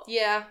Jangle.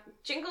 Yeah.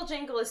 Jingle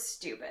Jangle is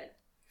stupid.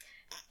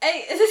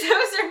 Hey,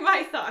 those are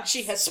my thoughts.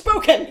 She has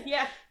spoken!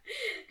 Yeah.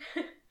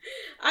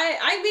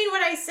 I mean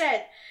what I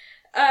said.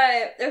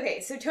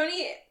 Okay, so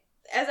Tony,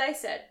 as I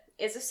said,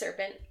 is a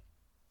serpent.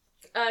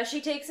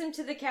 She takes him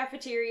to the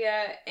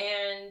cafeteria,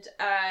 and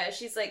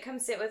she's like, come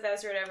sit with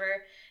us or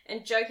whatever.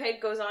 And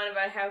Jughead goes on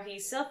about how he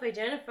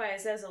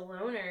self-identifies as a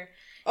loner.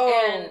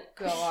 Oh, and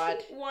God.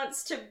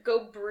 wants to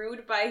go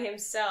brood by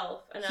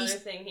himself. Another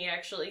thing he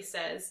actually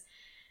says.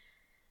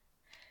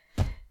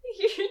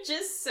 You're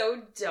just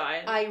so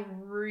done. I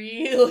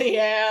really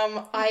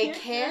am. I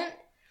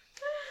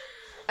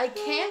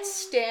can't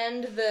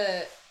stand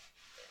the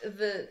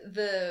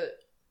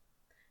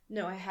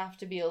no, I have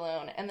to be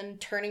alone, and then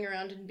turning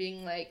around and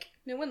being like,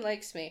 no one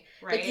likes me.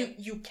 Right. Like,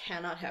 you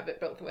cannot have it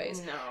both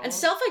ways. No. And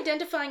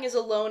self-identifying as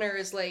a loner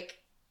is like,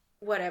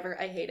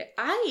 whatever, I hate it.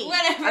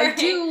 Whatever.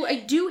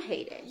 I do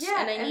hate it.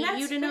 Yeah, and I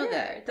need you to know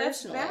that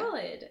personally. That's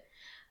valid.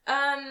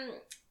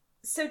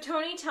 So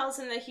Tony tells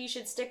him that he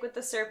should stick with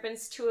the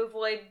serpents to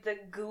avoid the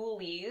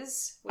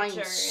ghoulies, which are in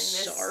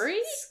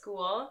this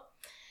school.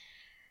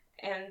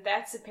 And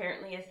that's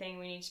apparently a thing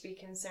we need to be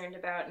concerned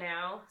about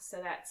now, so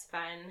that's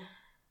fun.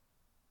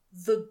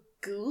 The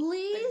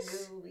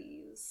ghoulies?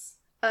 The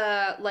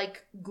ghoulies.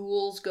 Like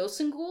ghouls, ghosts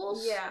and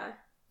ghouls? Yeah.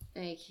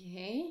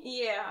 Okay.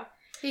 Yeah.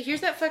 Hey,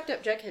 here's that fucked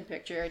up Jughead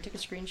picture. I took a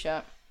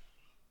screenshot.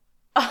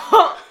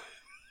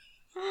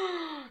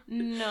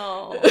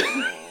 No.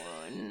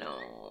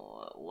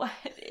 No. What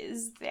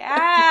is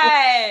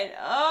that?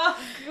 Oh,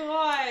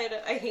 God.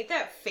 I hate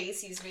that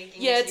face he's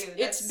making, yeah, too.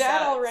 it's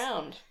bad all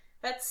around.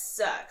 That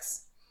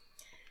sucks.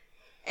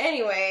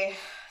 Anyway,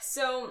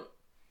 so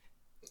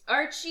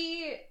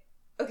Archie...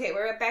 Okay,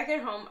 we're back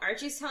at home.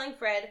 Archie's telling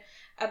Fred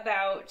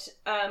about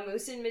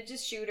Moose and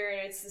Midge's shooter,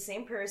 and it's the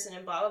same person,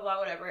 and blah, blah, blah,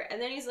 whatever.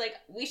 And then he's like,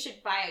 we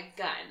should buy a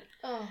gun.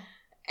 Oh.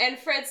 And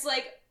Fred's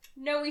like,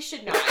 no, we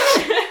should not.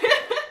 Fred.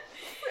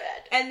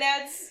 And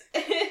that's...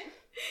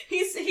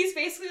 he's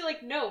basically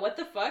like, no, what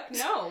the fuck?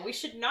 No, we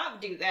should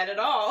not do that at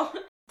all.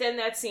 Then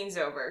that scene's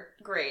over.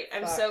 Great.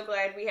 I'm so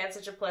glad we had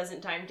such a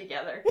pleasant time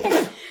together.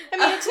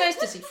 It's nice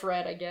to see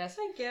Fred, I guess.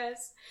 I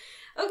guess.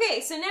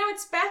 Okay, so now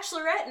it's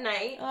Bachelorette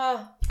night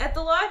Oh. at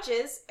the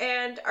lodges,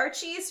 and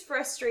Archie is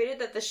frustrated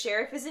that the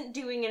sheriff isn't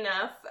doing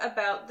enough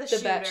about the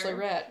shooter.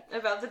 Bachelorette.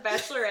 About the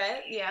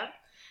Bachelorette, yeah.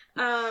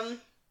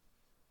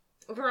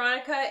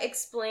 Veronica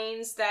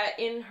explains that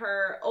in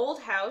her old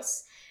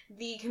house,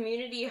 the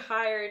community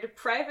hired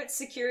private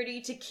security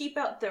to keep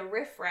out the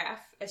riffraff,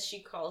 as she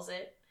calls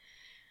it.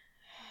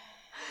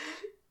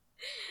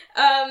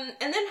 And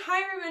then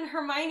Hiram and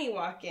Hermione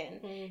walk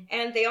in,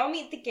 and they all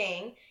meet the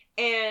gang,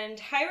 and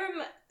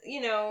Hiram,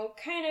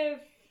 kind of,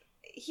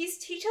 he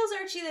tells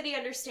Archie that he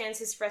understands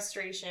his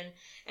frustration,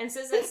 and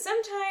says that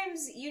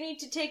sometimes you need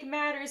to take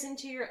matters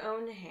into your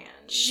own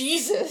hands.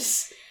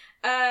 Jesus!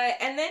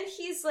 And then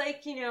he's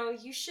like,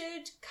 you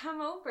should come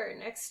over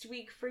next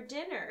week for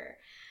dinner.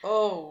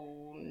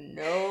 Oh,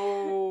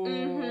 no.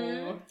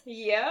 Mm-hmm.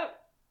 Yep.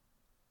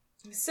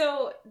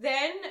 So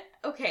then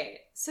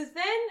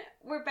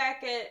we're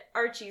back at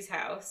Archie's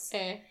house.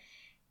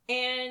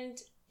 And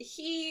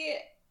he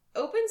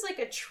opens, like,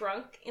 a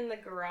trunk in the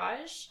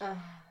garage.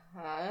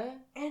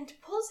 and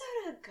pulls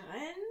out a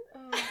gun.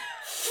 Oh,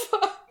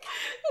 fuck.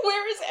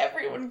 Where is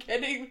everyone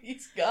getting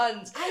these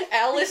guns?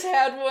 Alice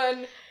had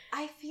one.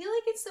 I feel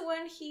like it's the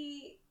one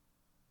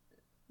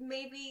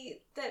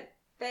that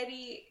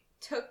Betty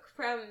took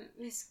from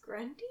Miss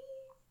Grundy?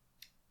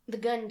 The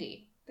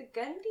Gundy. The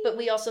Gundy? But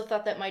we also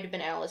thought that might have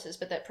been Alice's,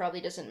 but that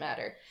probably doesn't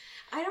matter.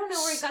 I don't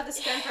know where he got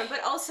this gun from,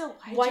 but also,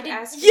 why did did you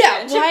ask me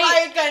yeah, to why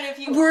buy a gun if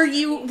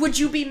you would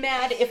you be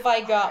mad if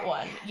I got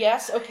one?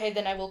 Yes? Okay,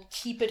 then I will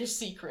keep it a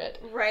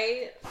secret.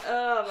 Right?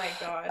 Oh my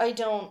god. I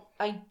don't.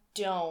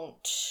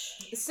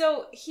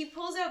 So, he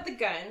pulls out the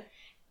gun,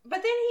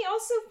 but then he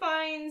also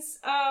finds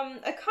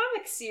a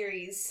comic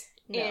series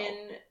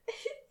in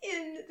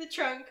the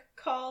trunk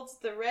called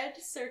The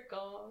Red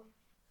Circle.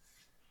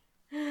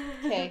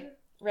 Okay,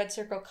 Red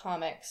Circle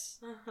Comics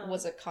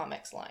was a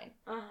comics line.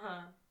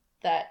 Uh-huh.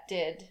 That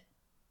did,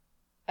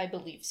 I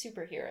believe,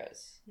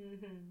 superheroes.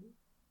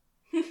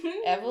 Mm-hmm.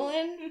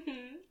 Evelyn?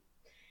 Mm-hmm.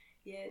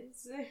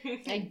 Yes.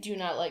 I do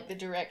not like the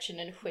direction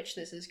in which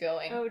this is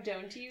going. Oh,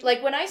 don't you?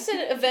 Like, when I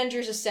said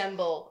Avengers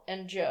Assemble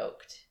and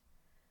joked,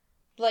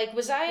 like,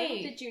 was I How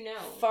did you know?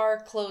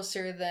 far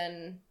closer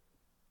than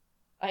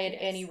I had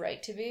any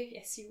right to be?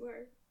 Yes, you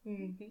were.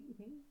 Mm-hmm.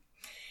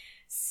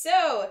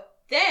 So,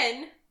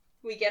 then,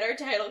 we get our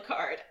title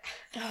card.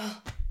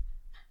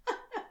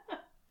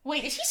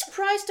 Wait, is he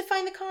surprised to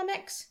find the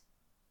comics?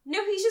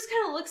 No, he just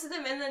kind of looks at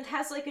them and then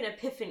has, like, an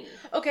epiphany.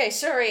 Okay,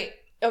 sorry.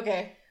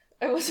 Okay.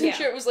 I wasn't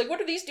sure. It was like, what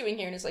are these doing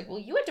here? And it's like, well,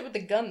 you had to put the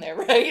gun there,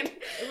 right?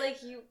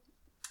 Like,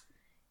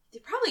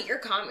 they're probably your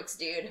comics,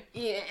 dude.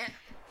 Yeah.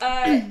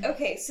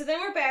 Okay, so then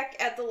we're back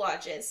at the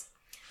lodges.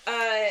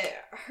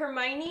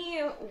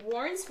 Hermione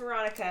warns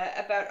Veronica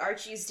about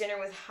Archie's dinner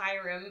with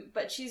Hiram,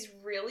 but she's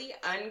really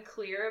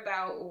unclear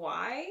about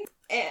why.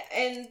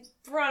 And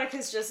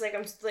Veronica's just like,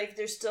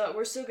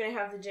 we're still gonna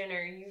have the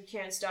dinner. You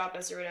can't stop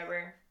us or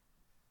whatever.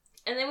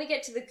 And then we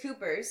get to the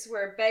Coopers,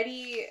 where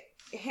Betty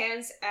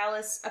hands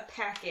Alice a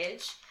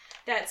package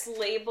that's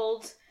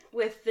labeled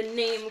with the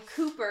name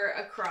Cooper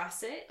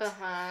across it.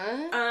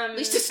 At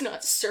least it's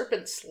not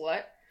Serpent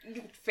Slut.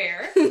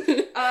 Fair.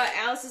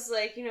 Alice is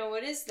like,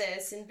 what is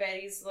this? And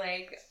Betty's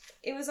like,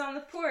 it was on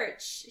the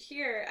porch.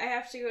 Here, I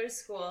have to go to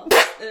school. And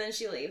then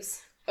she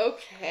leaves.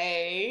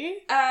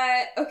 Okay.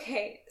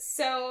 Okay,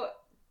 so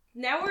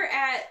now we're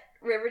at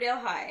Riverdale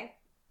High,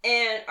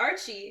 and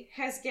Archie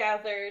has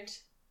gathered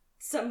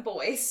some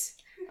boys.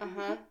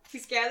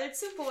 He's gathered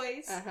some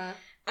boys. They're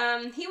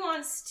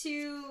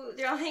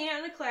all hanging out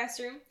in the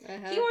classroom.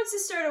 He wants to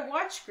start a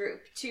watch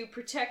group to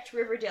protect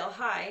Riverdale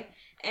High,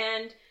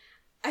 and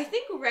I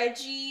think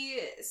Reggie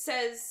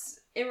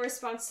says in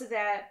response to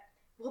that,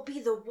 we'll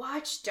be the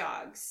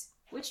watchdogs,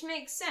 which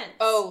makes sense.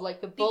 Oh, like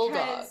the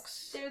Bulldogs.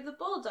 Because they're the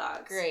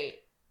Bulldogs.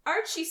 Great.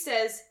 Archie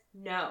says,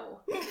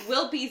 no,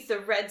 we'll be the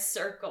Red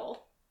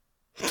Circle,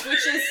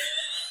 which is...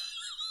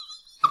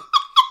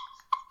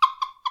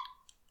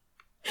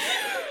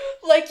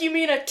 Like, you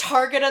mean a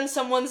target on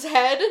someone's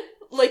head?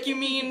 Like, you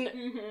mean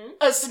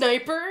a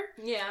sniper?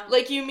 Yeah.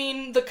 Like, you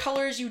mean the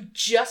colors you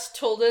just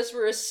told us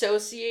were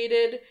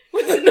associated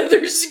with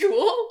another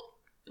school?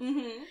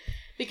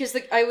 Because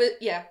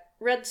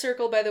Red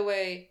Circle, by the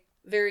way,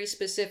 very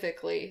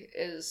specifically,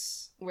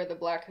 is where the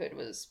Black Hood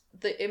was,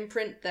 the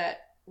imprint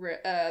that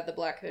the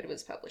Black Hood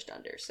was published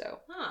under,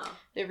 so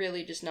they're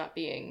really just not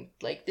being,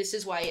 like, this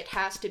is why it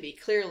has to be,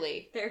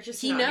 clearly. They're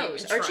just he not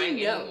knows. even Archie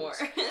trying knows. anymore.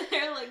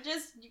 They're like,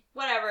 just,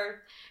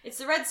 whatever. It's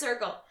the Red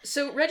Circle.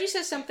 So Reggie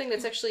says something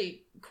that's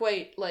actually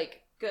quite,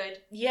 like... Good.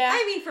 Yeah.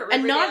 I mean, for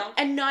Riverdale.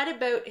 And not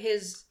about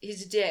his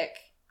dick.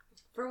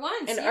 For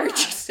once, And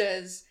Archie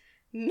says,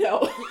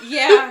 no.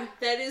 Yeah,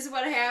 that is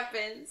what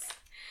happens.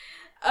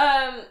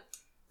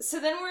 So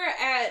then we're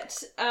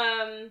at,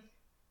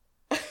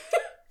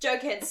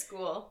 Jughead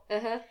School.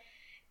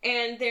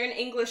 And they're in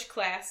English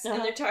class,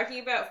 and they're talking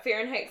about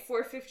Fahrenheit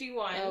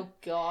 451. Oh,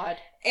 God.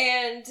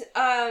 And,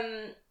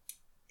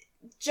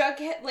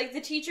 Jughead, like,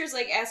 the teacher's,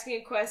 like,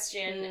 asking a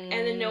question,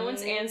 and then no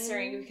one's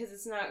answering because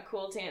it's not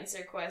cool to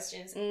answer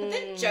questions. But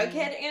then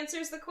Jughead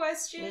answers the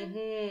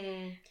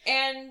question,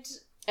 and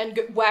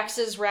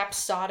waxes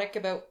rhapsodic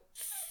about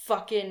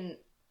fucking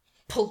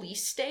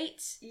police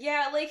states?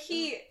 Yeah, like,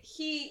 he's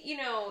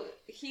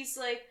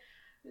like,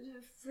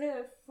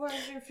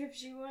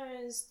 451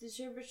 is the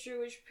temperature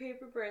which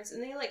paper burns,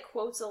 and they, like,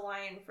 quotes a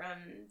line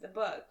from the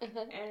book, and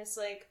it's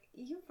like,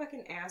 you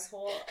fucking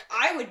asshole,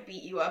 I would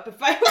beat you up if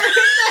I were in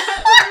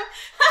that.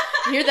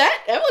 You hear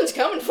that? Evelyn's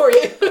coming for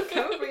you.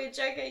 Coming for you,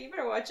 Jughead, you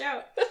better watch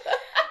out.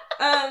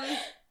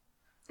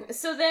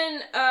 So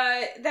then,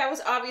 that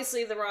was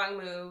obviously the wrong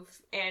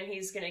move, and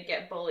he's gonna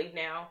get bullied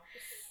now.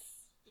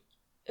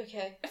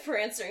 Okay. For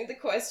answering the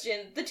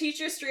question. The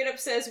teacher straight up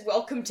says,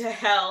 welcome to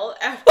hell,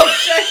 after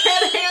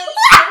Jughead answers.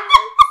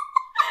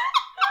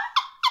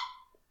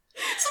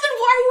 So then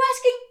why are you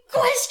asking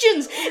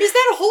questions? Is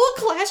that whole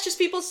class just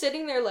people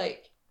sitting there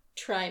like,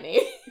 try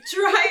me?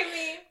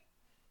 Try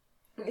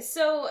me.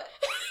 So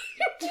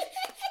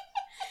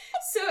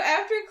So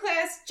after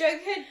class,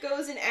 Jughead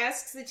goes and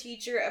asks the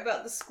teacher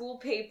about the school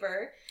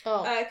paper.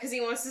 Because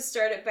he wants to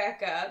start it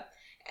back up.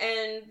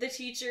 And the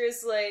teacher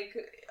is like,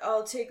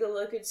 I'll take a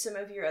look at some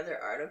of your other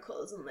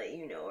articles and let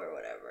you know or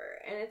whatever.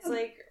 And it's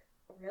like,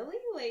 really?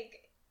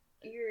 Like,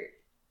 you're...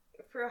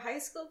 For a high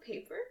school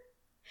paper?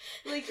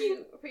 Like,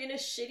 you in a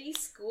shitty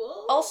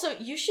school? Also,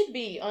 you should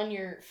be on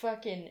your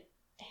fucking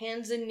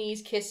hands and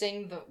knees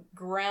kissing the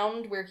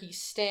ground where he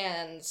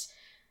stands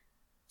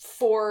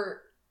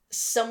for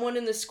someone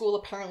in the school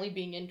apparently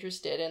being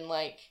interested in,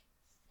 like,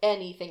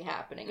 anything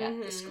happening at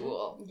the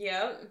school.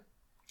 Yep.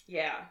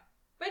 Yeah.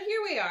 But here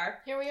we are.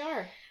 Here we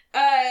are.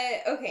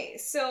 Okay,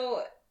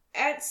 so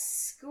at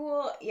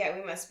school... Yeah,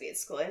 we must be at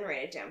school. I didn't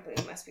write it down, but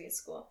we must be at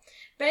school.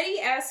 Betty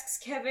asks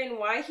Kevin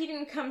why he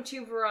didn't come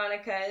to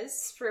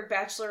Veronica's for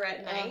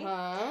bachelorette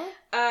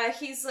night.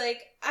 He's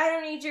like, I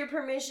don't need your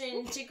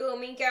permission to go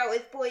make out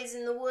with boys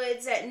in the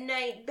woods at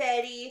night,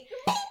 Betty.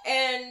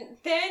 And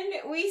then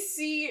we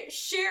see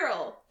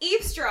Cheryl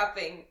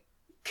eavesdropping.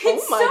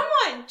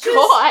 Someone just...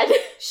 God!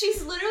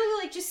 She's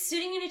literally, like, just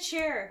sitting in a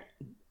chair.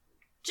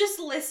 Just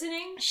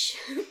listening.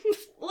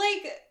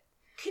 Like,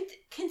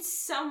 can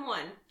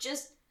someone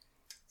just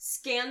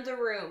scan the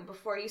room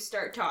before you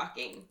start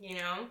talking, you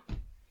know?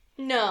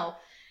 No.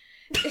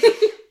 And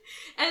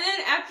then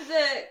after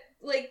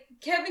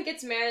Kevin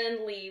gets mad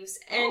and leaves,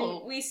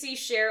 and we see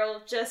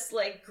Cheryl just,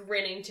 like,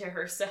 grinning to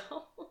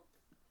herself.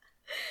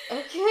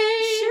 Okay.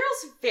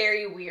 Cheryl's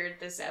very weird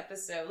this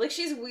episode. Like,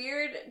 she's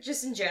weird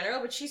just in general,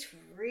 but she's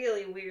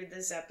really weird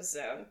this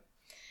episode.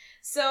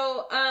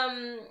 So,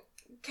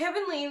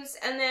 Kevin leaves,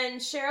 and then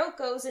Cheryl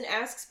goes and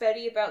asks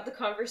Betty about the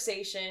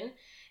conversation,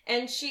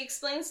 and she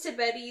explains to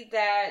Betty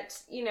that,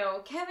 you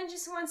know, Kevin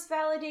just wants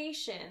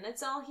validation.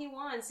 That's all he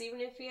wants,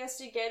 even if he has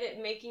to get it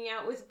making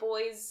out with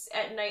boys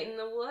at night in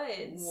the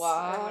woods.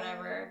 Wow. Or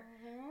whatever.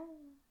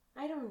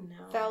 I don't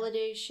know.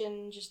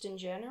 Validation just in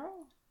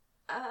general?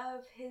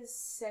 Of his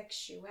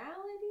sexuality?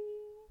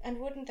 And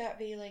wouldn't that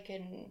be, like,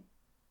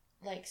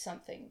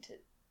 something to...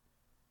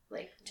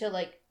 Like,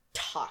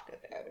 talk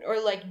about,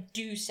 or, like,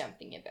 do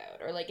something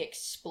about, or, like,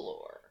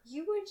 explore.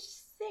 You would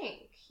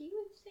think. He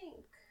would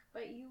think.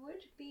 But you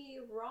would be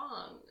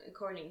wrong,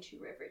 according to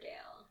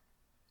Riverdale.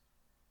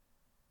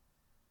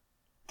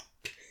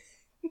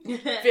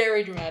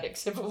 Very dramatic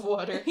sip of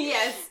water.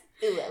 Yes.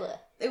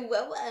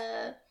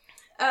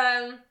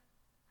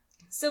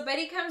 So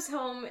Betty comes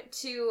home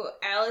to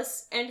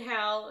Alice and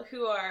Hal,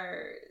 who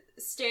are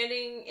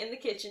standing in the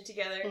kitchen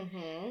together.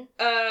 Mm-hmm.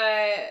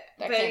 That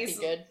Betty's,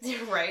 can't be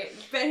good. Right.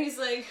 Betty's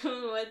like,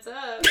 what's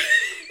up?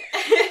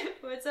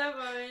 What's up,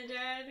 Mom and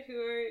Dad?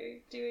 Who are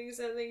doing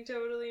something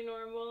totally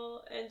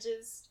normal and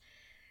just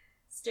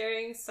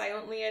staring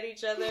silently at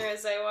each other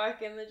as I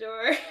walk in the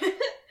door.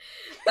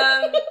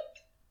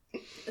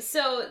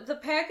 So the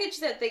package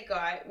that they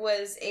got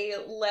was a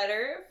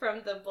letter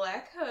from the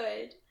Black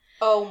Hood.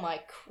 Oh my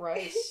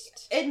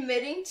Christ.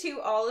 Admitting to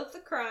all of the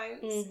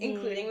crimes,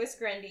 including Miss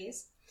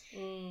Grundy's.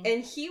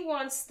 And he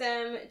wants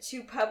them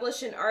to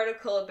publish an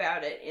article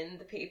about it in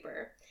the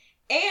paper.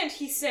 And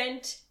he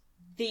sent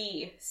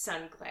the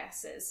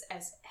sunglasses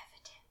as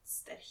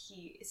evidence that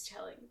he is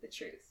telling the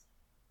truth.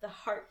 The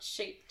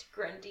heart-shaped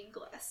Grundy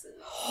glasses.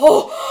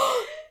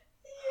 Oh!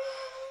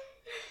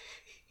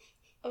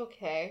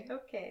 Okay.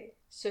 Okay.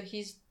 So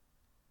he's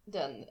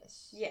done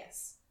this.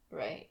 Yes.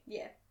 Right?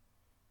 Yeah.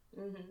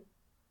 Mm-hmm.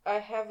 I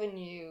have a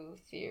new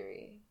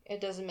theory. It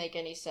doesn't make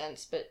any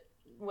sense, but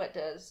what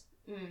does?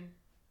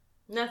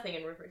 Nothing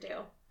in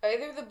Riverdale.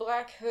 Either the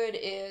Black Hood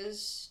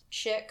is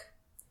Chick,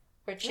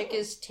 or Chick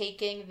is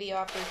taking the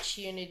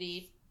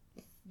opportunity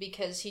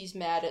because he's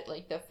mad at,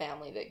 like, the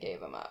family that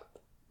gave him up.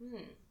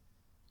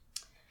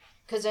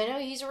 Because I know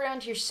he's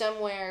around here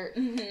somewhere,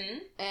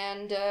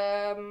 and,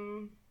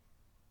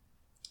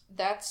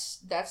 that's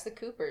the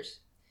Coopers.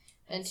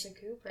 And the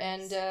Coopers.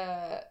 And,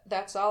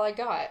 that's all I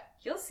got.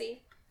 You'll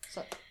see.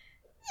 So...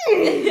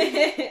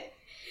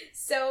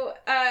 So,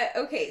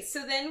 okay,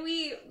 so then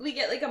we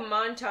get, like, a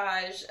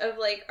montage of,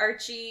 like,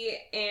 Archie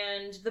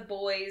and the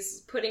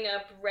boys putting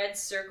up red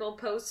circle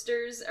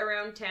posters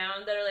around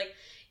town that are like,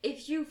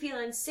 if you feel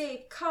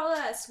unsafe, call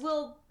us,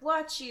 we'll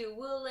watch you,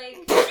 we'll, like,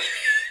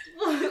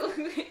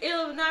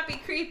 it'll not be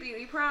creepy,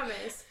 we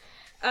promise.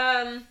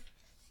 And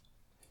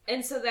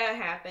so that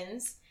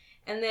happens.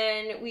 And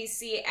then we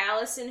see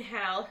Alice and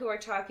Hal, who are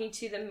talking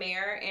to the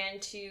mayor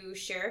and to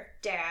Sheriff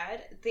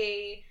Dad.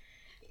 They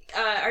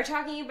are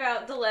talking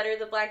about the letter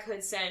the Black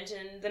Hood sent,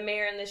 and the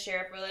mayor and the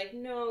sheriff are like,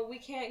 no, we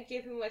can't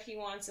give him what he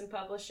wants and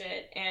publish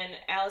it. And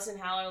Alice and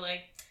Hal are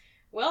like,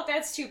 well,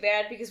 that's too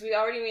bad, because we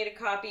already made a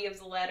copy of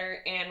the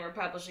letter, and we're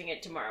publishing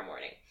it tomorrow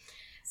morning.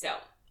 So,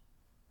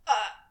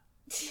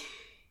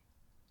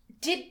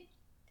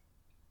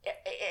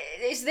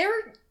 is there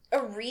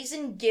a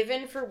reason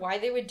given for why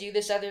they would do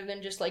this other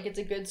than just, like, it's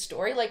a good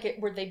story? Like,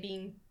 were they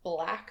being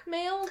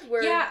blackmailed?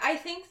 Yeah, I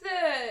think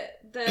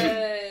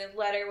the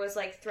letter was,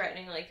 like,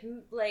 threatening,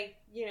 like,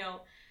 you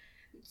know,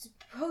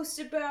 post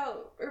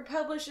about, or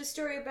publish a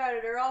story about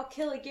it, or I'll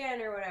kill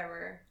again, or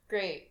whatever.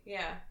 Great.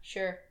 Yeah.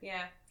 Sure.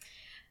 Yeah.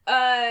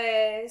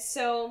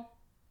 So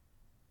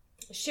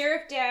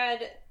Sheriff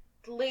Dad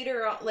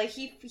later on, like,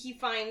 he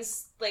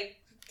finds, like,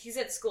 he's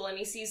at school and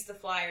he sees the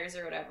flyers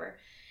or whatever.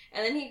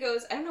 And then he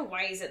goes, I don't know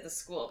why he's at the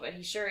school, but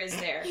he sure is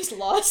there. He's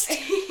lost.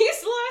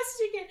 He's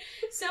lost again.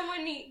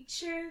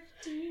 Sheriff,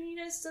 do you need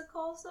us to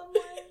call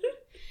someone?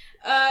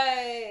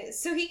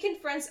 So he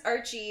confronts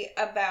Archie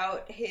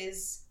about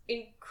his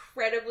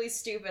incredibly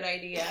stupid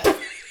idea.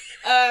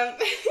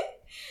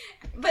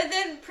 But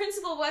then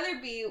Principal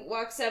Weatherby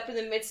walks up in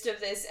the midst of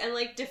this and,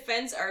 like,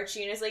 defends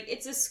Archie and is like,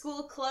 it's a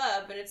school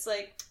club. And it's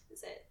like,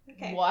 is it?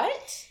 Okay.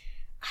 What?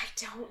 I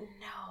don't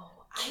know.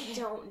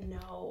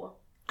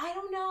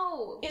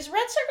 Is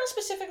Red Circle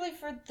specifically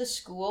for the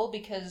school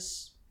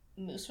because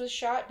Moose was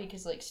shot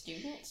because, like,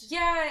 students?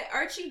 Yeah,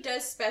 Archie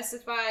does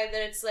specify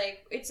that it's,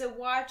 like, it's a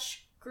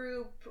watch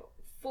group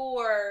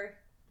for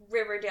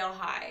Riverdale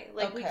High.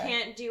 Like, we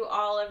can't do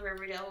all of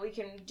Riverdale. We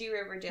can do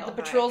Riverdale High.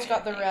 The patrol's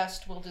got the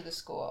rest. We'll do the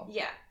school.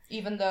 Yeah.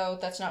 Even though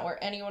that's not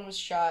where anyone was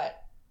shot.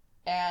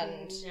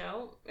 And...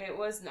 No, it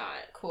was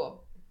not.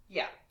 Cool.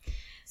 Yeah.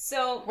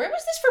 So... Where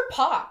was this for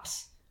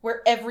Pops?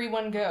 Where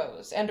everyone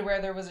goes and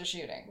where there was a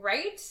shooting.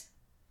 Right?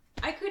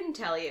 I couldn't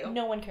tell you.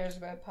 No one cares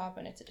about Pop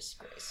and it's a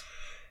disgrace.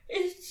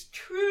 It's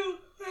true.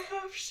 I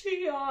have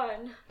she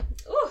on.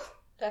 Ooh.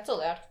 That's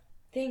allowed.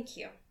 Thank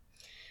you.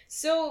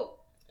 So,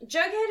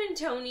 Jughead and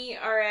Tony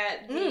are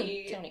at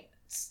Tony.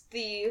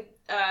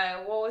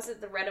 What was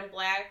it? The red and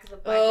black? The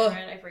black and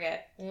red? I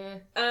forget.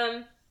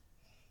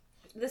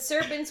 The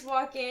Serpents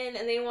walk in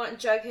and they want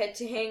Jughead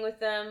to hang with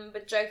them,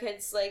 but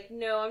Jughead's like,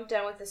 no, I'm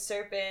done with the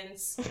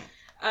Serpents.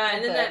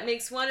 And then that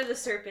makes one of the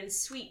Serpents,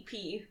 Sweet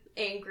Pea,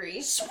 angry.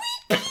 Sweet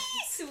Pea!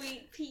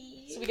 Sweet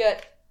Pea. So we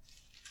got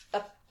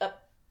a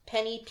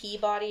Penny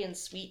Peabody and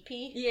Sweet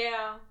Pea?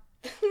 Yeah.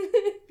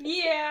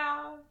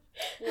 Yeah.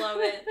 Love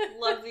it.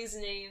 Love these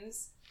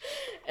names.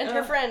 And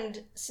her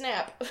friend,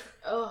 Snap.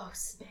 Oh,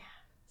 Snap.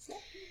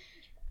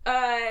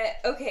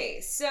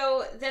 Okay,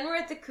 so then we're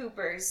at the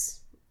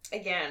Coopers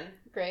again.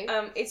 Great.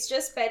 It's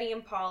just Betty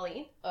and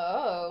Polly.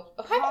 Oh.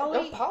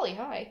 Polly,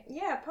 hi.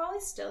 Yeah,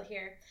 Polly's still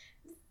here.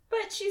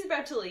 But she's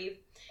about to leave.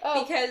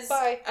 Oh, because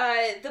bye.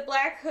 The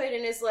Black Hood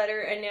in his letter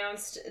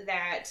announced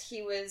that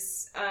he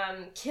was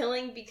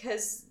killing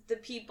because the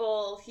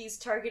people he's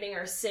targeting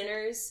are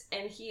sinners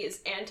and he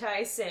is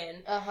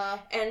anti-sin. Uh-huh.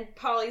 And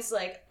Polly's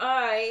like,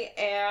 I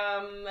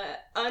am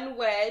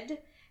unwed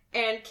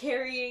and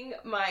carrying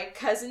my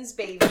cousin's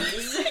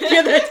babies.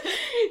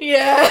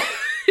 Yeah.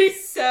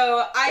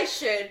 So I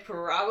should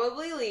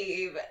probably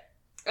leave.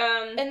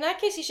 In that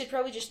case, you should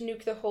probably just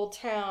nuke the whole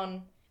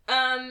town.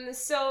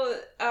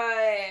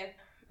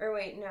 Or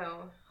wait,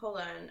 no. Hold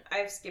on.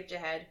 I've skipped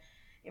ahead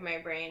in my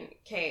brain.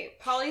 Okay,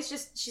 Polly's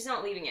she's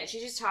not leaving yet.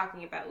 She's just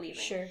talking about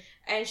leaving. Sure.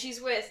 And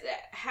she's with,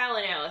 Hal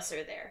and Alice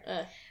are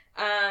there.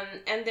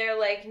 And they're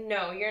like,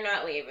 no, you're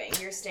not leaving.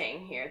 You're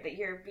staying here. That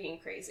you're being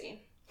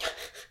crazy.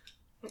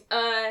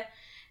 And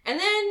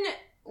then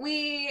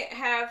we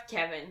have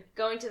Kevin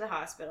going to the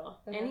hospital,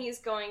 and he's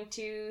going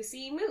to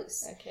see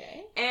Moose.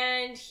 Okay.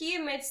 And he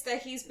admits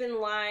that he's been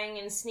lying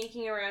and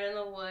sneaking around in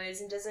the woods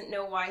and doesn't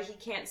know why he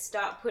can't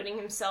stop putting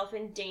himself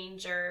in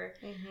danger.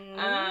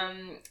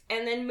 Mm-hmm.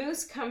 And then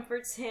Moose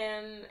comforts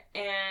him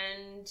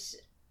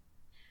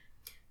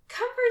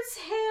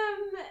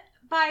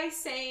by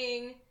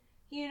saying,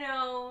 you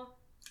know,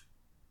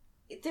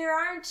 there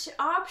aren't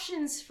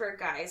options for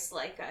guys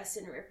like us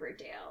in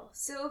Riverdale.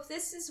 So if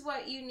this is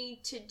what you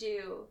need to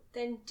do,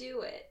 then do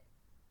it.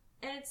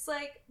 And it's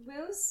like,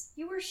 Moose,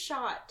 you were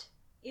shot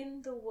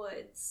in the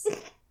woods.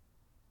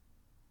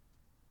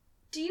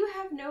 Do you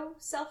have no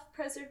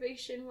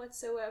self-preservation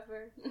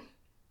whatsoever?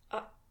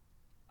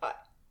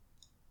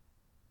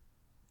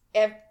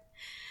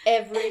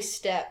 Every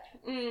step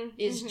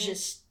is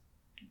just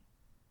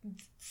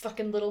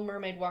fucking Little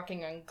Mermaid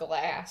walking on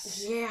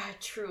glass. Yeah,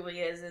 it truly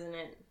is, isn't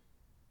it?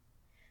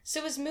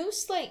 So is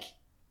Moose, like,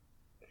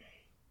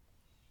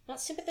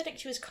 not sympathetic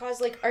to his cause?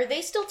 Like, are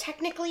they still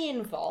technically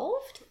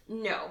involved?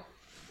 No.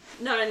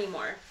 Not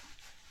anymore.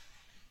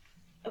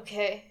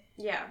 Okay.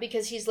 Yeah.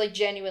 Because he's, like,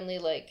 genuinely,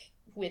 like,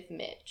 with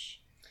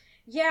Midge.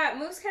 Yeah,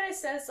 Moose kind of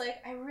says,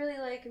 like, I really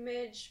like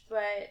Midge,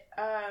 but,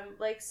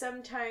 like,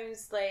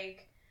 sometimes,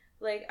 like,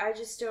 I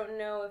just don't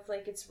know if,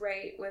 like, it's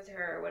right with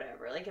her or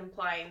whatever. Like,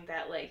 implying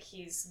that, like,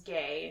 he's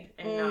gay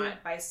and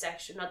not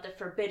bisexual. Not the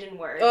forbidden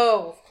word.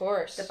 Oh, of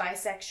course. The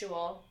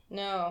bisexual.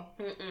 No.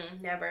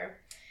 Never.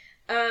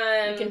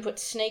 We can put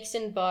snakes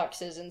in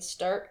boxes and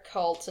start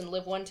cults and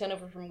live 1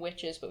 over from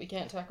witches, but we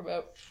can't talk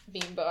about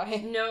being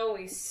bi. No,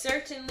 we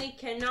certainly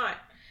cannot.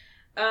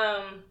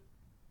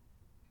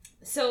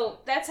 So,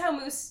 that's how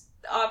Moose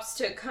opts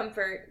to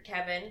comfort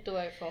Kevin.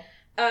 Delightful.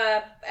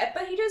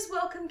 But he does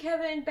welcome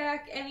Kevin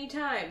back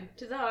anytime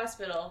to the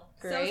hospital.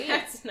 Great. So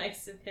that's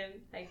nice of him,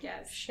 I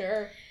guess.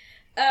 Sure.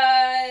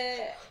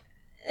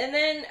 And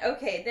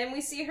then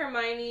we see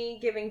Hermione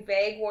giving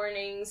vague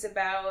warnings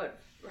about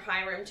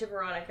Hiram to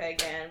Veronica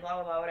again, blah,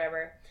 blah, blah,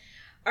 whatever.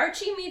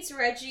 Archie meets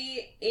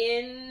Reggie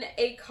in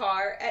a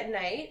car at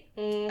night.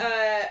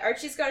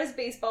 Archie's got his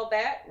baseball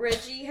bat.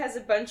 Reggie has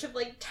a bunch of,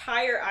 like,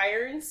 tire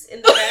irons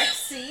in the back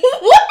seat.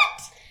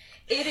 What?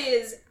 It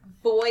is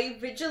boy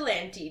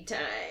vigilante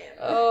time.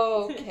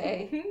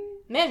 Okay.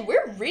 Man,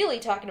 we're really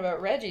talking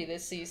about Reggie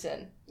this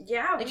season.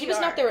 Yeah, like, he was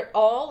not there at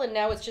all, and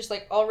now it's just,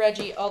 like, all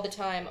Reggie, all the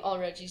time, all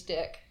Reggie's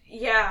dick.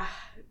 Yeah.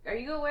 Are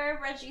you aware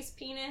of Reggie's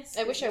penis?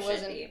 I wish I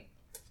wasn't.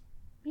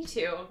 Me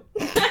too.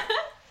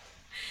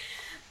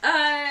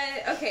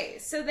 Okay,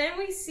 so then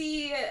we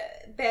see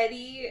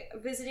Betty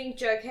visiting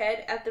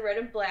Jughead at the Red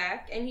and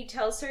Black, and he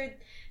tells her,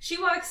 she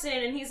walks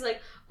in, and he's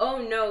like, oh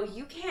no,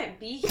 you can't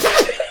be here.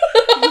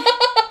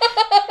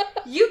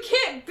 You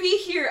can't be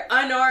here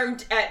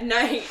unarmed at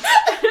night.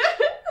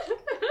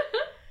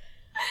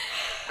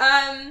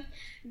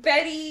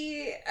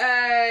 Betty,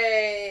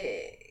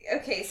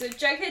 okay, so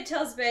Jughead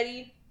tells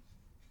Betty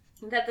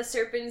that the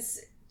serpents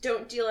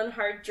don't deal in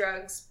hard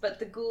drugs, but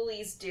the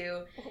ghoulies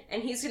do,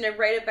 and he's gonna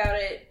write about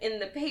it in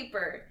the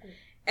paper.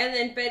 And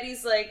then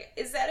Betty's like,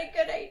 is that a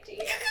good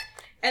idea?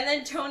 And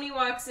then Tony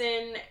walks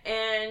in,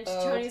 and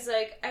Tony's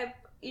like,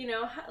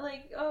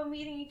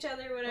 meeting each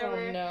other, whatever.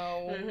 Oh,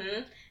 no.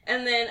 Mm-hmm.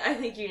 And then I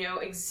think you know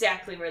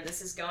exactly where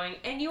this is going,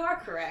 and you are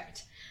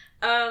correct.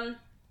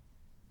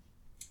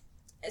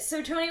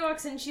 So Tony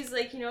walks in, she's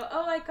like,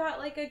 I got,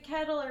 like, a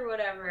kettle or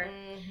whatever.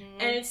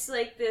 Mm-hmm. And it's,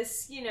 like,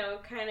 this,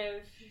 kind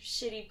of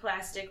shitty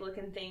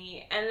plastic-looking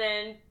thingy. And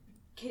then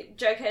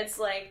Jughead's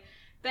like,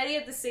 Betty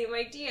had the same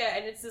idea,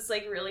 and it's this,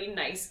 like, really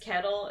nice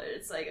kettle.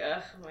 It's like,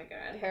 ugh, oh my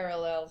god.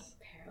 Parallels.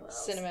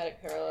 Cinematic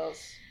parallels.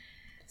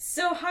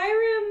 So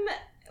Hiram,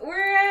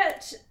 we're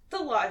at the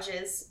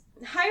lodges.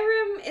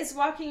 Hiram is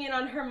walking in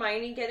on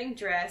Hermione getting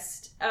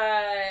dressed.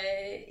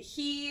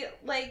 He,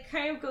 like,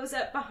 kind of goes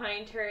up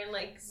behind her and,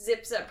 like,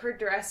 zips up her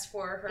dress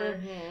for her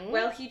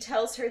while he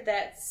tells her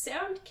that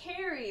sound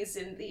carries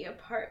in the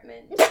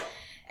apartment.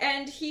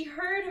 And he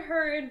heard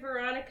her and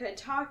Veronica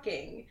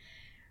talking.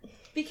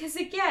 Because,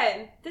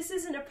 again, this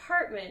is an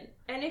apartment,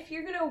 and if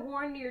you're gonna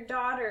warn your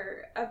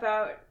daughter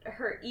about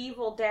her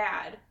evil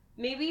dad,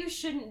 maybe you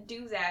shouldn't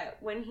do that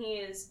when he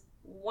is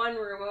one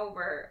room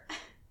over.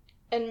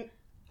 And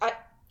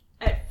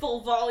at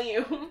full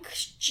volume.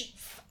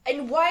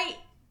 And why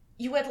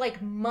you had,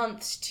 like,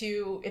 months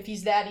to, if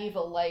he's that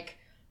evil, like,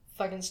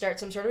 fucking start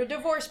some sort of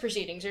divorce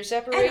proceedings or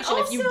separation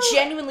also, if you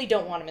genuinely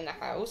don't want him in the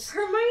house.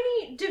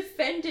 Hermione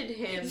defended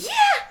him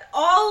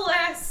all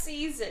last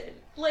season.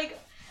 Like,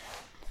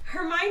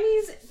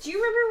 Hermione's... Do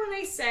you remember when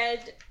I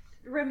said,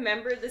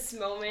 remember this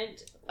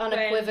moment?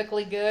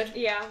 Unequivocally good?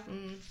 Yeah.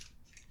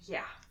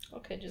 Yeah.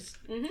 Okay, just...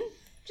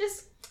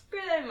 Just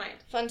bear that in mind.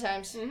 Fun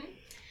times.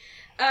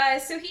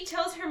 So he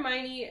tells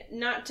Hermione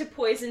not to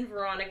poison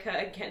Veronica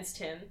against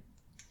him.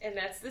 And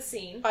that's the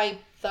scene. I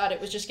thought it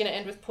was just going to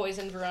end with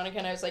poison Veronica,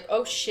 and I was like,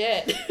 oh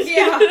shit.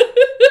 Yeah.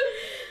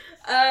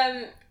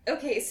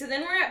 Okay, so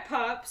then we're at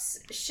Pop's.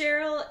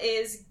 Cheryl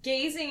is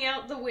gazing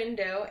out the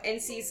window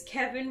and sees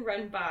Kevin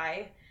run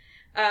by.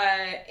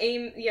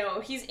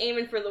 He's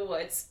aiming for the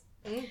woods.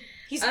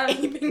 He's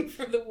aiming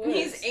for the woods.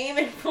 He's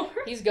aiming for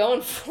it. He's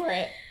going for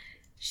it.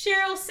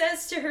 Cheryl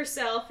says to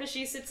herself as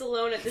she sits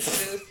alone at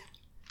this booth,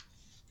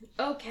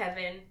 oh,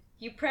 Kevin,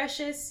 you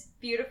precious,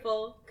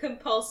 beautiful,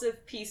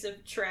 compulsive piece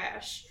of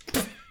trash.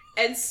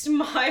 And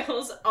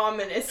smiles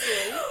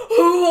ominously.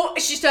 Oh,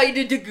 she's talking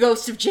to the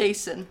ghost of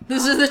Jason.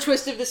 This is the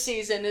twist of the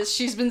season, is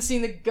she's been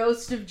seeing the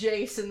ghost of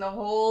Jason the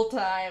whole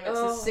time. It's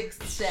the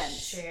Sixth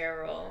Sense.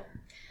 Cheryl.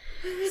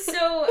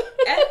 So,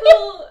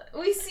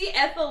 we see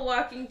Ethel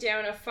walking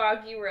down a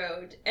foggy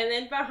road, and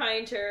then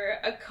behind her,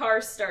 a car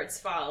starts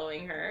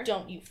following her.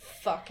 Don't you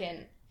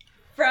fucking...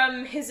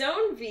 From his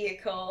own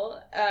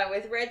vehicle,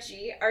 with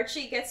Reggie,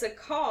 Archie gets a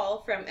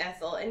call from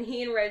Ethel, and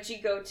he and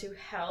Reggie go to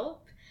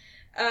help.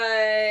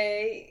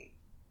 Then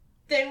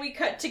we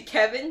cut to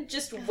Kevin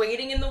just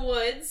waiting in the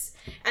woods,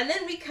 and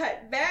then we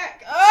cut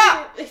back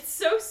to, it's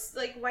so,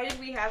 like, why did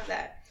we have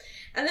that?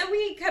 And then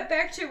we cut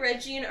back to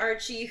Reggie and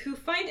Archie, who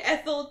find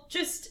Ethel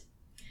just,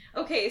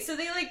 okay, so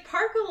they, like,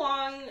 park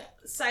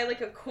alongside,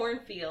 like, a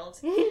cornfield,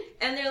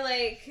 and they're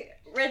like,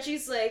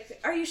 Reggie's like,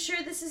 are you sure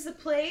this is the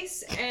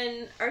place?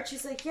 And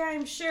Archie's like, yeah,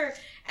 I'm sure.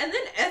 And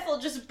then Ethel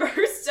just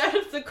bursts out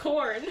of the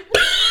corn.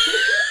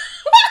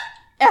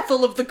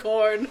 Ethel of the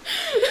corn. And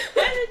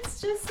it's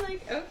just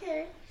like,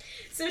 okay.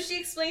 So she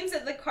explains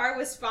that the car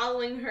was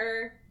following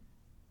her,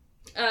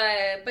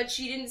 but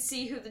she didn't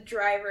see who the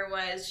driver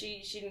was.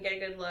 She didn't get a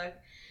good look.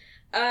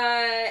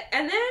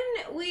 And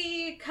then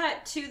we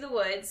cut to the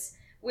woods,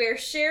 where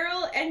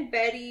Cheryl and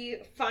Betty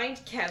find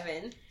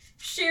Kevin.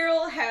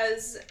 Cheryl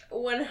has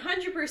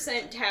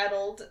 100%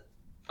 tattled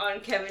on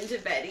Kevin to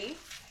Betty.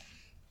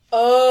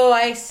 Oh,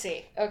 I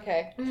see.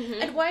 Okay.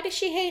 Mm-hmm. And why does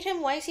she hate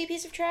him? Why is he a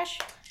piece of trash?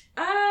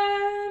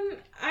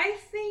 I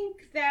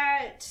think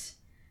that,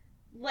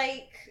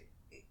 like,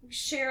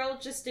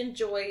 Cheryl just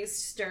enjoys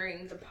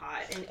stirring the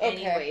pot in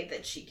any way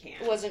that she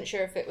can. Wasn't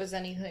sure if it was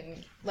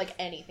anything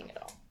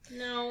at all.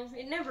 No,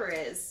 it never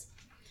is.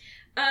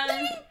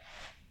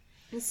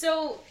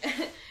 So,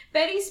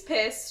 Betty's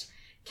pissed.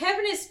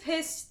 Kevin is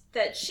pissed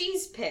that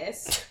she's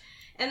pissed.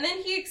 And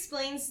then he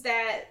explains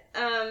that,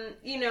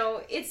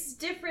 it's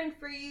different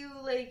for you.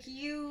 Like,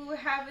 you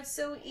have it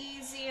so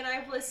easy, and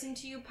I've listened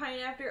to you pine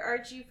after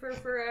Archie for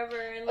forever.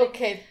 And like,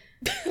 okay,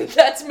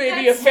 that's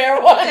a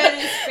fair one. That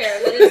is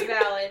fair. That is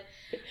valid.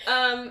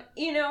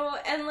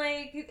 And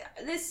like,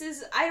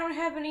 I don't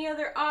have any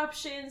other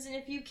options, and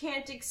if you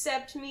can't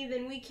accept me,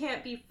 then we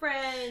can't be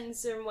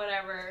friends, or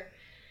whatever.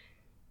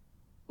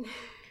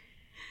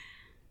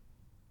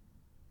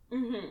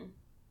 Mm-hmm.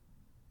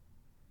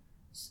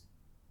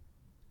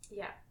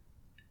 Yeah.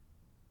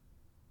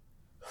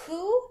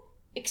 Who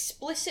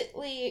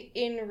explicitly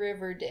in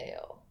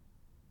Riverdale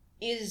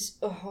is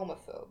a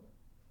homophobe?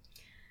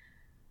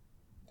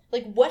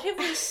 Like, what have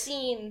we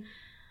seen?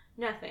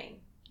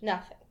 Nothing.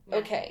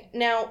 Okay.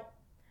 Now,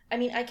 I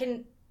mean, I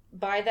can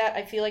buy that.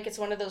 I feel like it's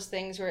one of those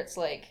things where it's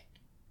like,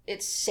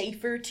 it's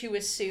safer to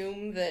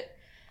assume that,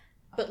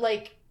 but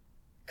like,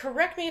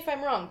 correct me if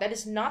I'm wrong, that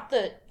is not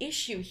the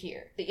issue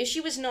here. The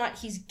issue is not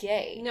he's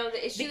gay. No,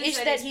 the issue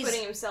is that he's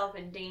putting himself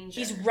in danger.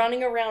 He's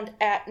running around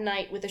at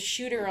night with a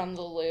shooter on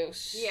the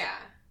loose. Yeah.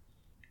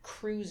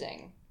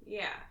 Cruising.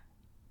 Yeah.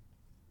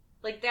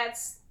 Like,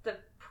 that's the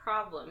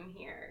problem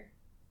here.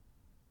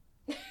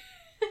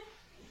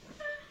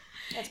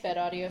 That's bad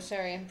audio.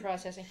 Sorry, I'm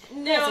processing.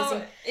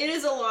 No, it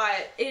is a lot.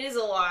 It is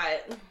a lot.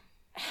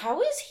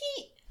 How is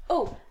he...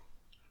 Oh.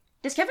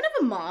 Does Kevin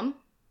have a mom?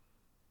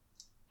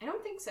 I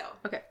don't think so.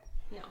 Okay.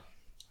 No.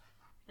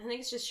 I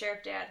think it's just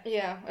Sheriff Dad.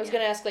 Yeah, I was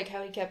gonna ask, like,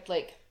 how he kept,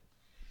 like,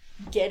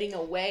 getting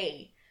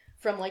away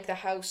from, like, the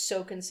house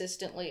so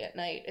consistently at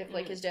night if,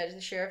 like, his dad is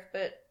the sheriff,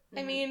 but,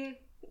 I mean,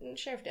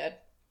 Sheriff Dad.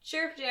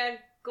 Sheriff Dad,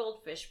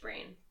 goldfish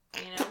brain,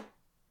 you know?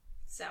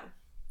 So.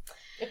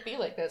 It be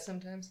like that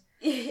sometimes.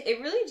 It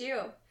really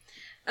do.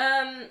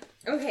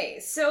 Okay,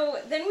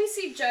 so then we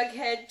see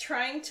Jughead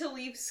trying to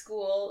leave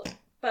school,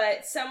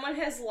 but someone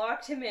has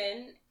locked him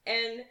in,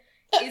 and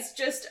is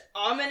just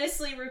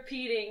ominously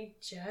repeating,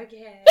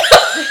 Jughead.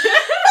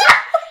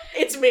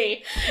 It's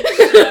me.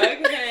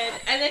 Jughead.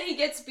 And then he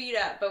gets beat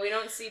up, but we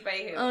don't see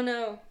by who. Oh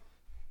no.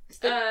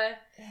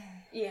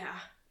 Yeah.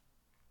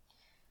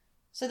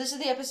 So this is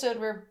the episode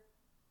where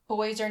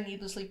boys are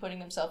needlessly putting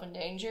themselves in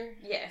danger?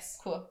 Yes.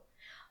 Cool.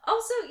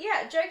 Also,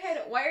 yeah,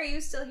 Jughead, why are you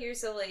still here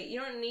so late?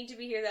 You don't need to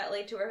be here that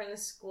late to work on the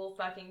school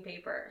fucking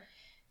paper.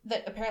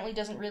 That apparently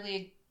doesn't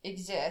really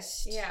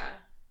exist. Yeah.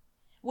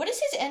 What is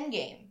his end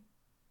game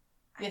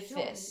with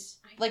this?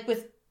 Like,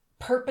 with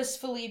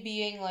purposefully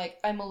being like,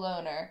 I'm a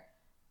loner.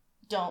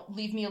 Don't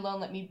leave me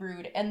alone, let me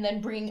brood. And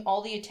then bringing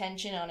all the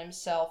attention on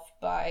himself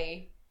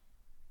by,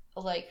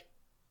 like,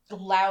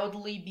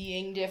 loudly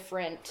being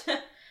different.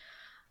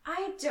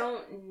 I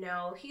don't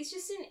know. He's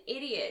just an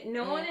idiot.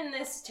 No one in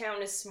this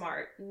town is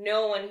smart.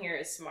 No one here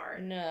is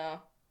smart.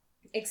 No.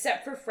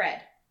 Except for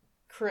Fred.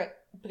 Correct.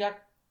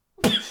 What?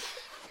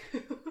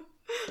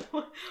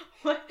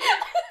 I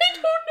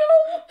don't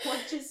know.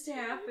 What just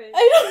happened?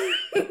 I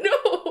don't know.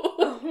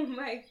 Oh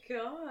my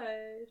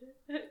god.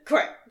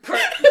 Correct.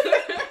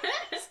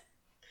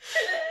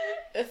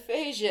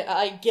 Aphasia,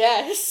 I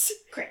guess.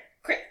 Correct.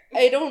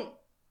 I don't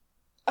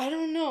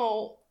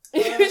know.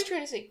 I was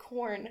trying to say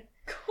corn.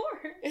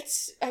 Corn?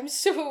 I'm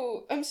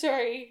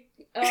sorry.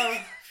 Oh,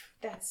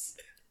 that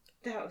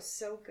was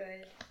so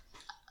good.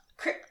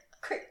 Crick.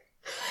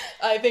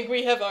 I think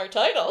we have our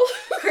title.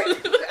 How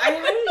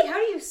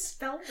do you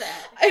spell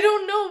that? I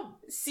don't know.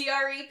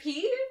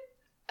 C-R-E-P?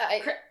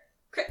 Crick.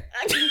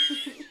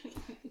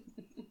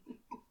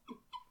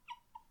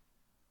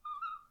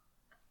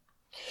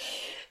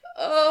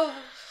 Oh,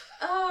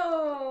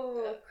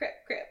 crip.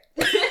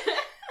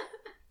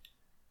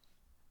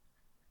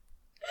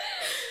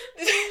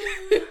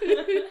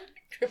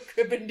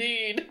 Crip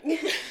indeed.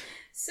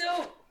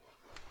 So,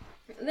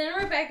 then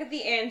we're back at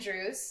the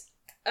Andrews.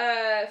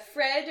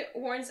 Fred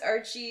warns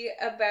Archie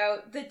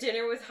about the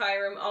dinner with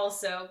Hiram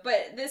also,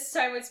 but this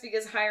time it's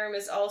because Hiram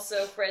is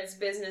also Fred's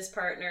business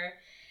partner.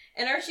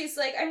 And Archie's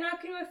like, I'm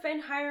not going to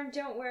offend Hiram,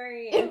 don't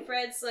worry. And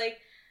Fred's like,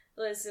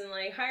 listen,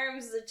 like,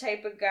 Hiram's the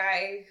type of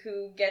guy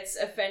who gets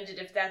offended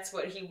if that's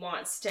what he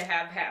wants to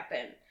have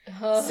happen.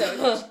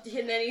 So,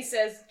 and then he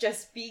says,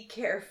 just be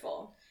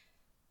careful.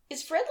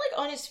 Is Fred, like,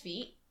 on his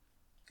feet?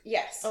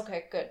 Yes.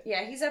 Okay, good.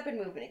 Yeah, he's up and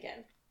moving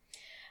again.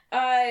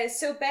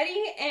 So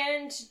Betty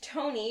and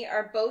Tony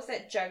are both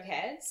at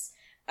Jughead's.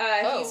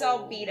 He's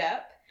all beat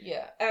up.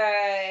 Yeah.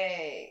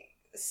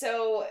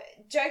 So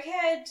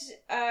Jughead,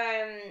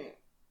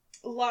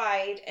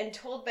 lied and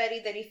told Betty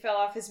that he fell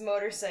off his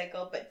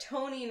motorcycle, but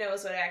Tony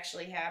knows what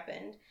actually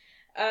happened.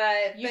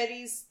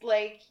 Betty's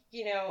like,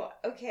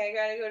 okay, I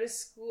gotta go to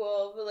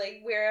school, but,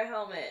 like, wear a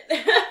helmet.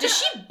 Does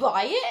she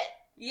buy it?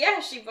 Yeah,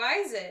 she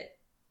buys it.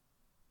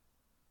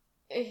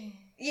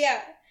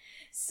 Yeah.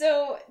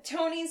 So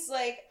Tony's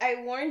like,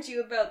 I warned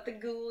you about the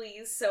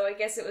ghoulies, so I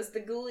guess it was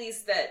the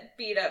ghoulies that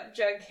beat up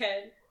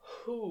Jughead.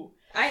 Who?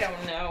 I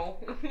don't know.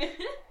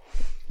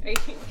 Are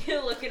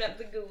you looking up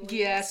the ghoulies?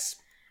 Yes.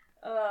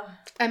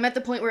 I'm at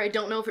the point where I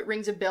don't know if it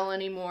rings a bell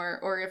anymore,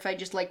 or if I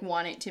just, like,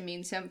 want it to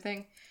mean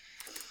something.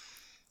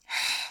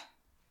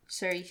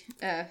 Sorry.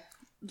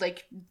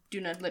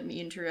 Do not let me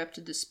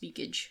interrupt the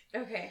speakage.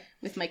 Okay.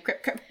 With my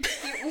crap.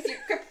 With your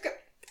crap.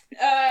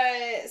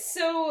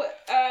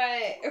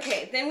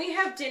 Okay, then we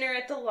have dinner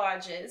at the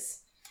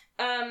lodges.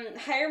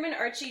 Hiram and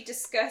Archie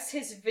discuss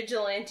his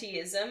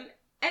vigilanteism,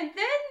 and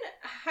then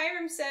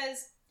Hiram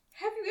says,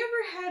 "Have you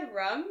ever had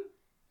rum?"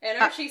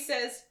 And Archie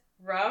says,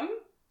 "Rum?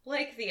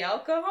 Like the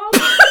alcohol?"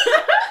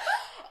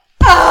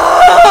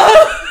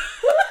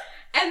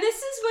 And this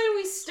is when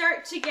we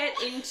start to get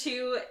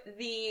into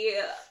the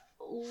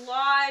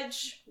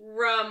lodge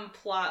rum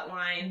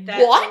plotline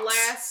that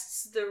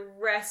lasts the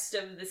rest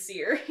of the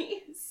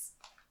series.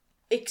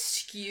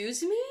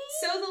 Excuse me?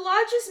 So the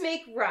lodges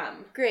make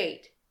rum.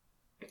 Great.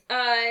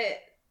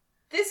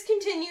 This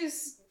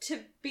continues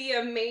to be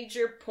a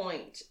major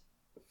point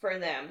for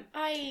them.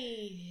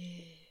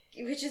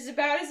 Which is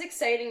about as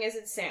exciting as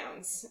it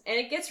sounds. And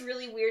it gets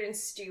really weird and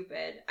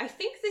stupid. I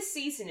think this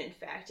season, in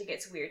fact, it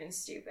gets weird and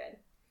stupid.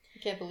 I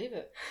can't believe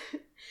it.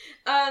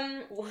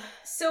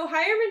 So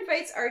Hiram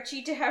invites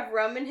Archie to have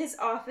rum in his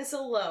office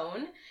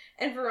alone,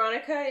 and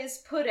Veronica is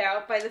put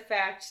out by the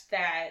fact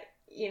that,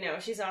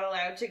 she's not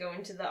allowed to go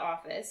into the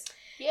office.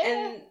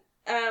 Yeah.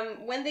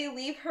 And when they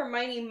leave,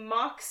 Hermione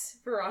mocks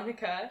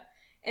Veronica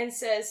and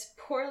says,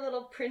 "Poor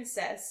little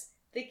princess,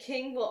 the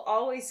king will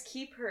always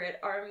keep her at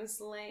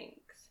arm's length."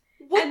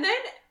 What? And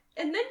then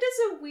does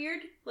a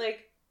weird,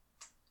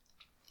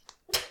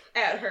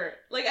 at her.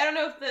 I don't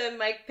know if the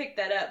mic picked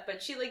that up,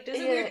 but she, does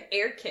a weird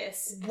air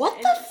kiss. What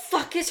the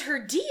fuck is her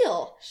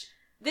deal?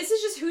 This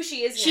is just who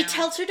she is now. She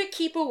tells her to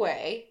keep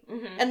away,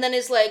 and then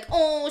is like,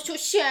 "Oh, so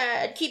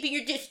sad, keeping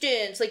your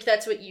distance."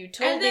 That's what you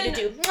told me to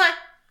do. Mwah!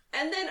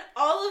 And then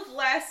all of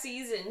last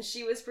season,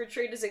 she was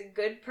portrayed as a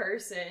good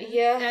person.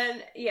 Yeah.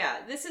 And,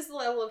 this is the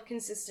level of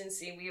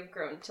consistency we have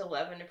grown to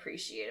love and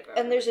appreciate about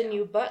her. And there's a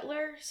new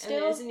butler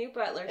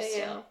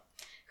still?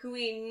 Who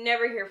we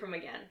never hear from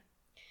again.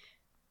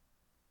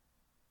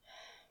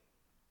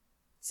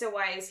 So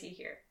why is he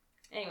here?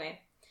 Anyway.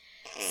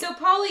 So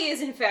Polly is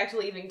in fact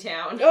leaving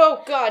town.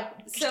 Oh, God.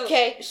 So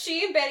okay.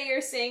 She and Betty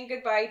are saying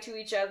goodbye to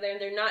each other,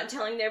 and they're not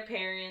telling their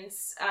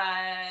parents.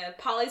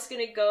 Polly's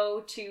gonna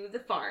go to the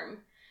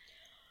farm.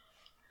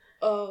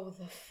 Oh,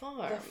 the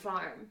farm. The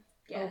farm.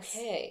 Yes.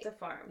 Okay. The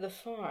farm. The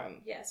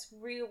farm. Yes.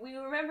 We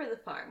remember the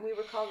farm. We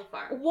recall the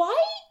farm. Why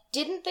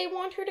didn't they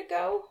want her to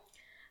go?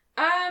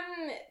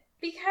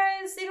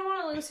 Because they don't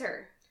want to lose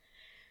her.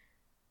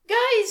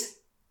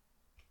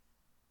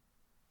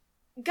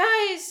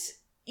 Guys,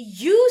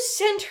 you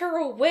sent her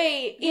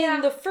away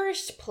in the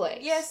first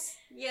place.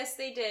 Yes,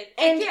 they did.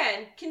 And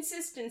again,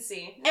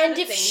 consistency. And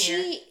if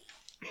she...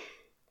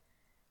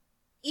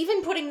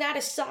 Even putting that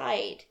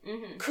aside,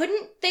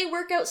 couldn't they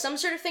work out some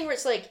sort of thing where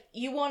it's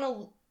you want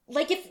to...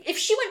 if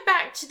she went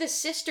back to the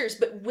sisters,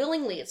 but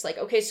willingly, it's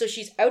okay, so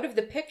she's out of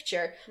the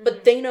picture,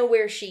 but they know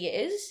where she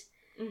is?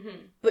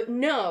 But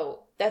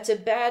no, that's a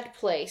bad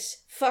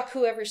place. Fuck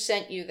whoever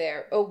sent you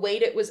there. Oh,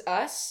 wait, it was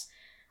us?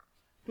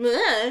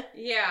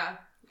 Yeah.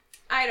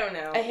 I don't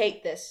know. I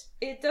hate this.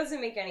 It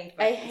doesn't make any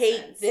fucking sense. I hate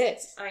sense.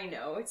 this. I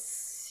know, it's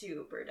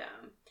super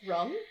dumb.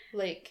 Rum?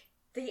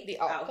 The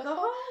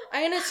alcohol?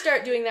 I'm gonna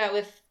start doing that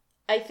with,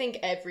 I think,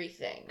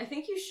 everything. I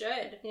think you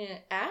should. Yeah.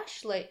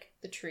 Ash,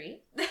 the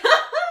tree.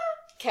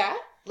 Cat,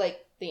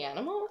 the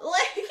animal.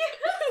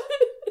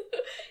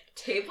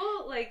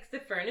 Table, the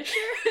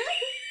furniture.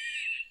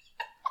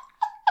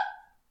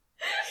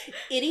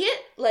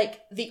 Idiot,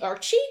 the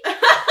Archie.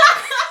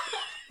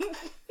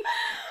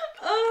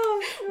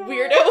 Oh, God.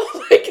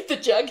 Weirdo, the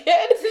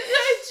Jughead. The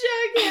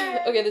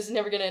Jughead. Okay, this is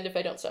never gonna end if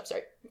I don't stop.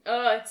 Sorry.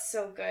 Oh, it's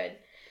so good.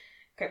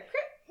 Crip,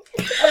 crip.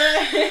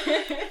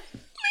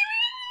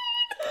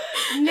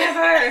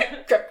 Never.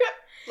 Crip,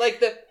 crip.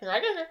 The...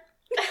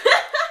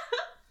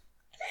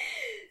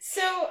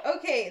 So,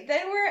 okay,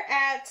 then we're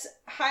at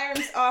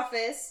Hiram's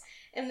office,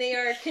 and they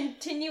are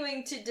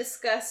continuing to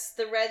discuss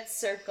the red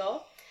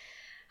circle.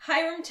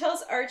 Hiram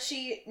tells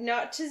Archie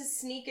not to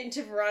sneak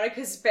into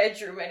Veronica's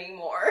bedroom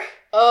anymore.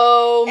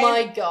 Oh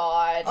my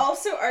God.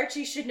 Also,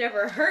 Archie should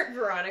never hurt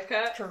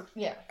Veronica.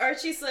 Yeah.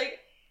 Archie's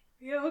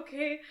yeah,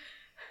 okay.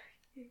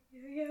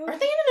 Yeah, okay. Aren't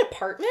they in an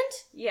apartment?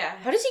 Yeah.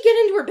 How does he get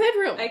into her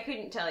bedroom? I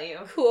couldn't tell you.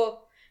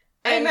 Cool.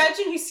 I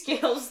imagine he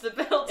scales the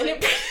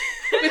building.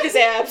 With his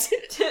abs.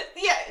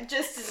 Yeah,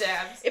 just his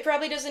abs. It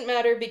probably doesn't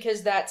matter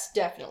because that's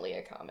definitely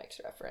a comics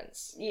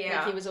reference.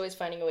 Yeah. He was always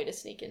finding a way to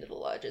sneak into the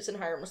lodges, and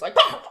Hiram was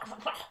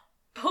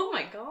oh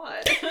my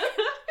God.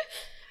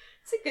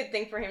 It's a good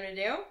thing for him to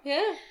do.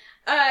 Yeah.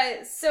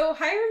 So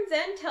Hiram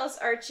then tells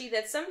Archie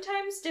that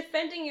sometimes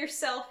defending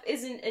yourself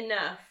isn't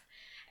enough.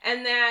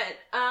 And that,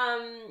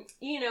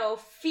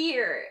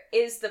 fear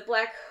is the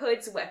Black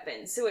Hood's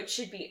weapon, so it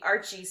should be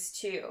Archie's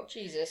too.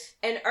 Jesus.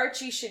 And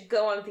Archie should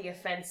go on the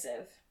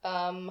offensive.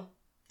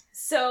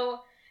 So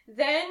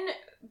then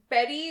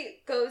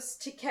Betty goes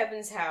to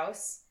Kevin's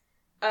house.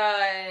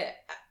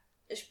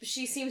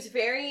 She seems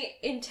very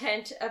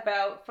intent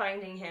about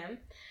finding him.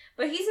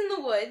 But he's in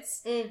the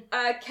woods.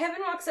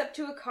 Kevin walks up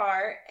to a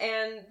car,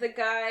 and the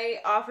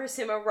guy offers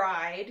him a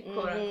ride,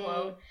 quote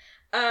unquote.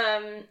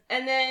 And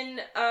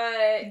then,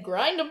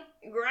 Grind them.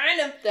 grind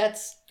him.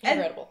 That's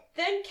incredible.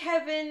 Then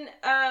Kevin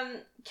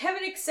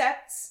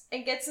accepts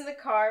and gets in the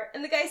car,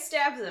 and the guy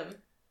stabs him.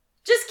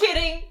 Just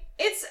kidding.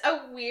 It's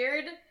a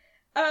weird,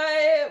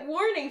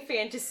 warning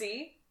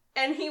fantasy,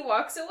 and he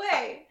walks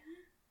away.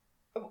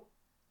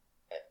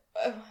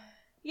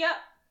 Yep.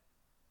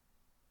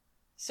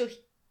 So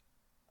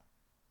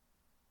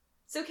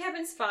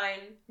Kevin's fine.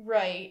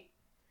 Right.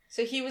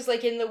 So he was,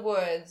 like, in the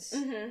woods,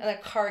 Mm-hmm. and a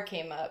car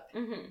came up,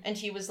 Mm-hmm. and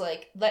he was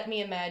like, let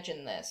me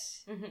imagine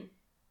this. Mm-hmm.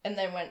 And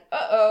then went,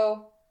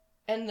 uh-oh,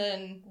 and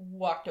then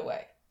walked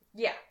away.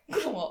 Yeah.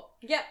 Cool.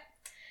 Yep.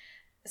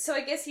 So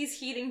I guess he's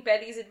heeding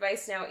Betty's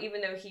advice now,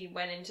 even though he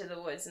went into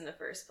the woods in the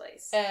first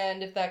place.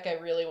 And if that guy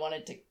really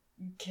wanted to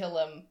kill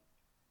him,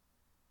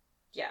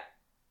 Yeah.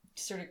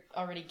 sort of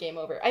already game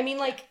over. I mean,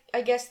 like,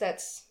 I guess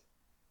that's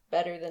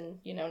better than,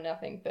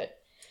 nothing, but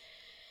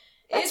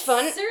that's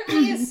fun. It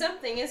certainly is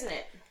something, isn't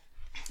it?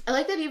 I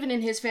like that even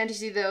in his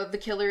fantasy, though, the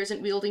killer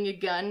isn't wielding a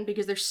gun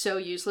because they're so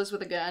useless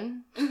with a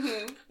gun.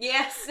 Mm-hmm.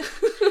 Yes.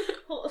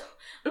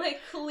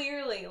 Like,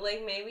 clearly.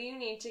 Like, maybe you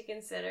need to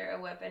consider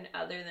a weapon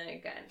other than a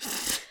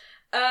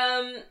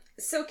gun.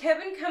 So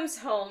Kevin comes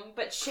home,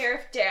 but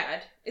Sheriff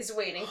Dad is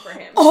waiting for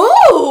him.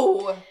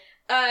 Oh!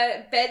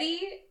 Betty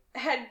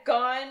had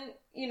gone,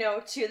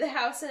 to the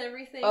house and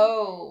everything.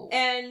 Oh.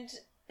 And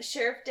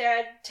Sheriff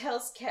Dad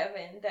tells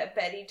Kevin that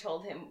Betty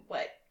told him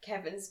what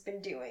Kevin's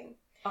been doing.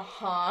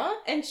 Uh-huh.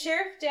 And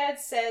Sheriff Dad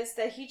says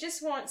that he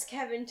just wants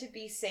Kevin to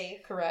be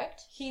safe.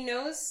 Correct. He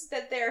knows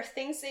that there are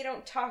things they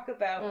don't talk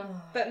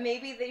about, but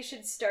maybe they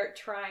should start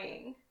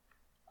trying.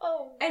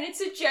 Oh. And it's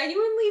a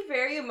genuinely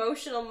very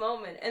emotional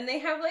moment, and they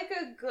have, like,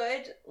 a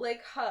good,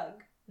 like,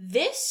 hug.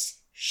 This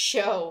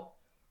show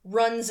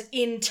runs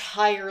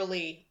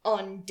entirely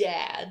on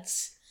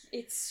dads.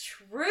 It's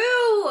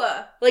true!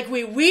 Like,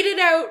 we weeded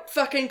out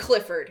fucking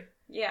Clifford.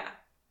 Yeah.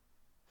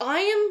 I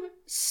am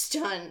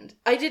stunned.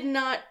 I did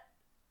not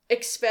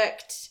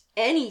expect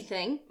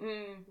anything.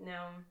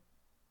 No.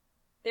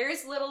 There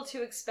is little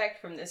to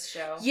expect from this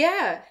show.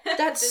 Yeah,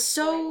 that's This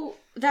so...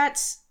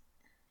 That's...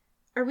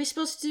 Are we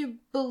supposed to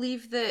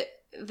believe that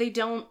they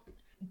don't...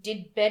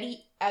 Did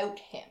Betty out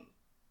him?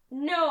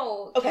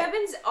 No, Okay.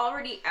 Kevin's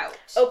already out.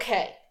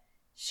 Okay.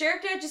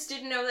 Sheriff Dad just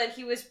didn't know that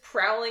he was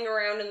prowling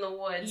around in the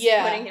woods,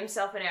 Yeah. putting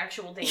himself in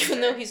actual danger.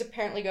 Even though he's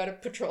apparently got a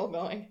patrol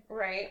going.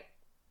 Right.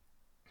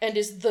 And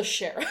is the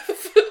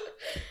sheriff.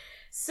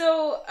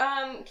 So,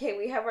 okay,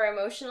 we have our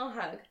emotional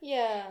hug.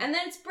 Yeah. And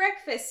then it's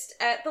breakfast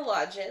at the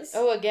lodges.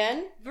 Oh,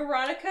 again?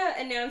 Veronica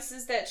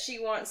announces that she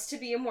wants to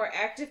be a more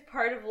active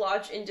part of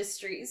lodge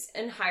industries,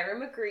 and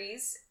Hiram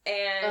agrees,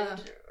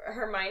 and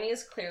Hermione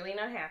is clearly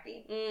not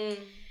happy.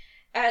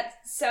 At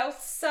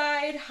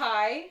Southside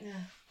High,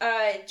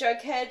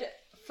 Jughead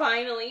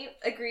finally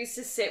agrees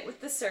to sit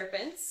with the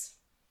serpents.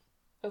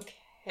 Okay.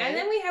 And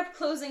then we have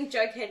closing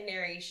Jughead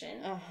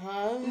narration.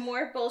 Uh-huh.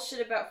 More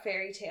bullshit about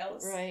fairy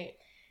tales. Right.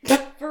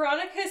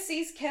 Veronica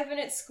sees Kevin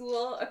at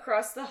school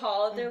across the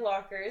hall at their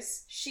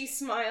lockers. She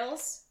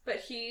smiles, but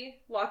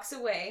he walks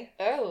away.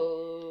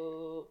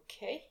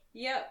 Okay.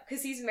 Yep,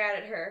 because he's mad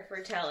at her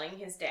for telling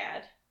his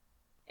dad.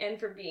 And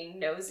for being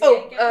nosy,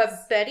 I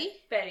guess. Betty?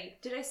 Betty.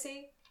 Did I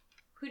say?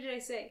 Who did I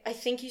say? I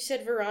think you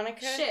said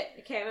Veronica. Shit.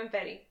 Okay, I meant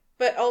Betty.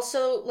 But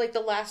also, like,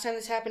 the last time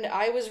this happened,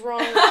 I was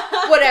wrong.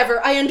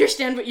 Whatever, I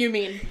understand what you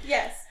mean.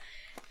 Yes.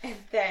 And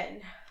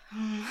then...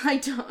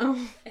 I don't know.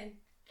 And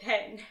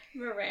then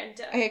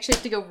Miranda. I actually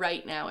have to go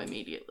right now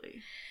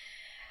immediately.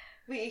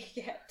 We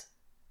get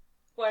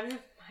one of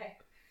my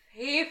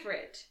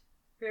favorite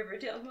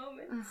Riverdale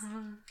moments.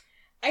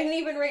 I didn't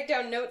even write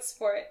down notes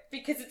for it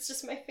because it's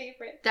just my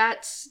favorite.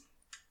 That's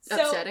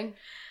upsetting.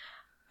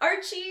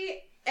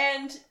 Archie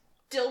and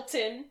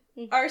Dilton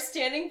are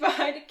standing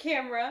behind a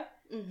camera.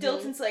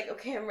 Dilton's like,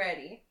 okay, I'm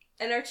ready.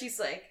 And Archie's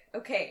like,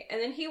 okay. And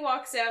then he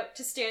walks out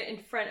to stand in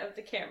front of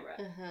the camera.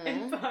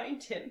 And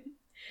behind him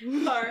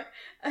are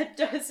a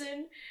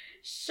dozen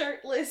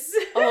shirtless...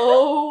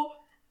 Oh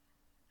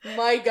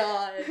my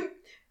god.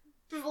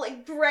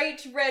 like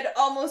bright red,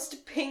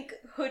 almost pink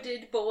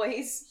hooded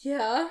boys.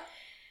 Yeah?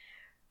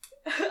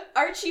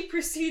 Archie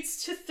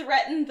proceeds to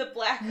threaten the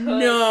Black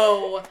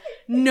Hood.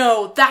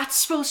 No, that's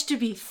supposed to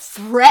be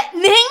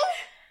threatening?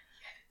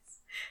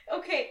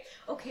 Okay,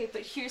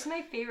 but here's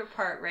my favorite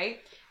part, right?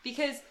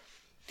 Because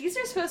these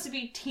are supposed to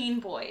be teen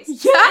boys.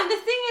 Yeah. And the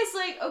thing is,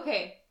 like,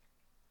 okay,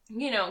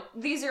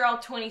 these are all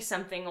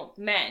 20-something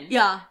men.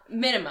 Yeah.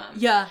 Minimum.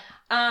 Yeah.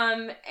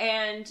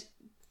 And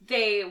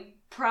they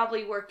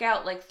probably work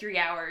out like 3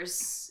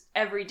 hours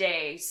every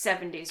day,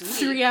 7 days a week.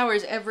 3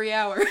 hours every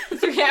hour.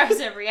 3 hours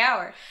every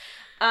hour.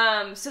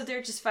 So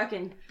they're just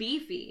fucking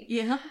beefy.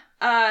 Yeah.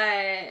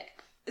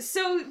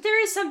 So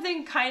there is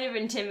something kind of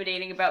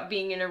intimidating about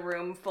being in a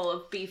room full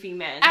of beefy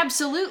men.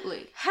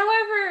 Absolutely.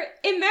 However,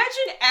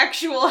 imagine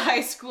actual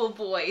high school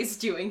boys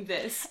doing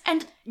this.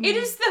 And it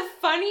is the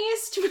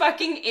funniest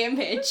fucking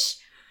image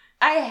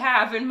I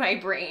have in my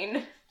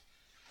brain.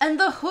 And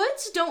the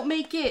hoods don't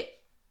make it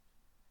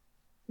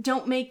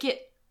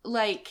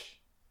like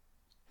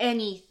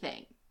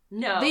anything.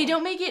 No. They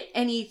don't make it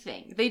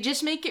anything. They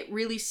just make it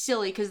really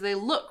silly because they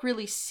look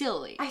really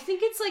silly. I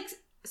think it's, like,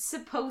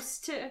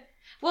 supposed to...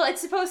 Well,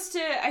 it's supposed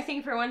to, I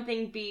think, for one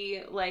thing,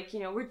 be like,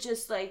 we're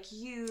just like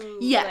you.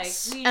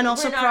 Yes, like, and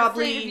also we're not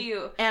probably afraid of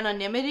you.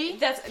 Anonymity.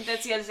 That's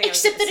the other thing.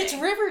 Except that it's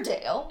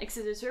Riverdale.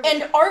 Except it's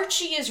Riverdale. And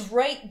Archie is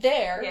right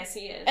there. Yes,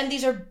 he is. And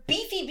these are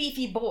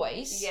beefy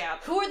boys. Yeah.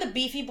 Who are the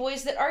beefy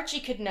boys that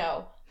Archie could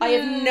know? I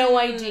have no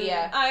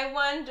idea. I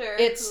wonder.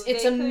 It's who a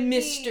they could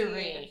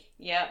mystery.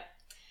 be. Yep.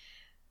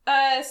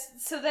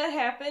 So that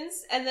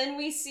happens, and then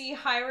we see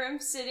Hiram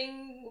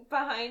sitting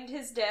behind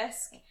his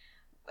desk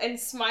and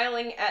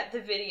smiling at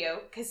the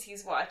video because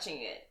he's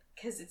watching it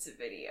because it's a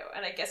video,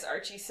 and I guess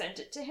Archie sent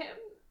it to him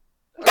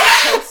or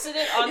posted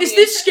it on. Is the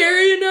this internet.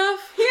 scary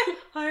enough? Yeah,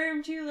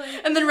 Hiram, do you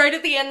like? And then right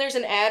at the end, there's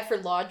an ad for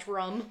Lodge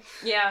Rum.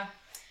 Yeah,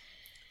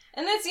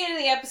 and that's the end of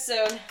the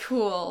episode.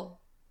 Cool.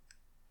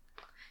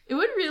 It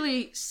would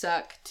really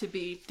suck to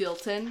be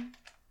Dilton.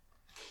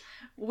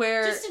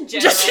 Where Just in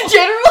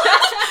general.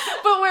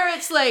 But where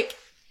it's like,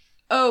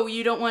 oh,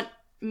 you don't want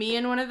me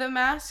in one of the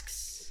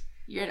masks?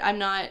 I'm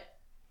not.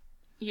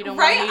 You don't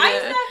right? want me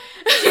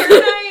to. Jared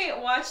and I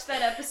watched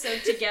that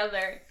episode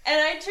together,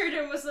 and I turned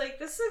and was like,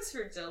 "This looks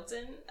for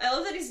Dilton." I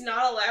love that he's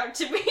not allowed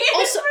to be.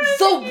 Also,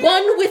 the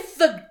one with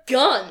the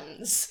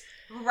guns.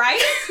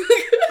 Right?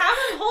 Have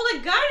him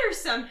hold a gun or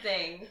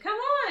something. Come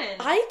on.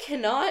 I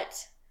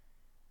cannot.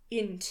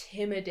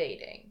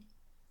 Intimidating.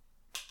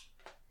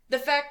 The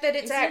fact that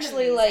it's Isn't it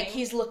actually like amazing?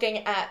 he's looking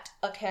at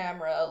a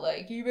camera,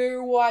 like, you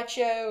better watch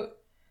out.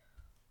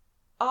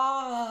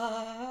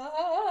 Yeah,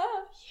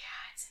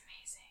 it's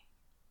amazing.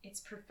 It's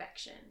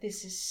perfection.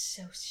 This is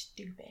so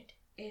stupid.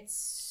 It's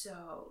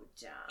so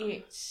dumb.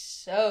 It's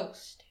so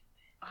stupid.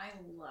 I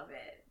love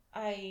it.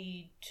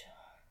 I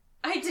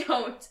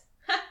don't.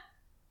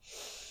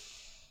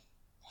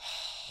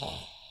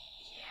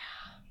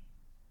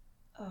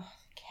 Oh,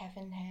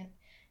 Kevin.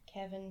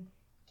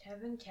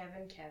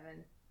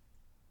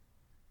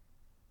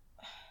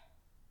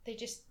 They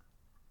just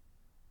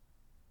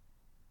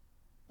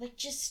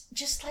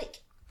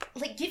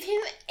like give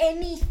him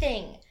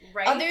anything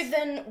Right? other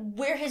than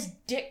where his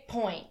dick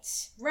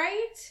points.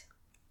 Right?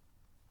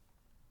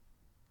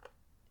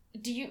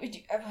 He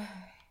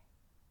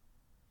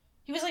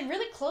was like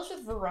really close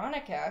with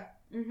Veronica.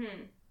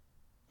 Mm-hmm.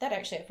 That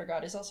actually I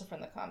forgot is also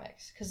from the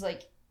comics because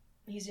like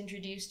he's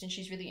introduced and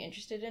she's really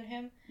interested in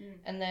him,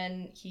 and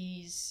then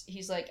he's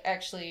like,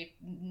 actually,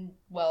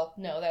 well,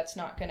 no, that's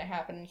not gonna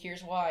happen, and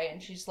here's why,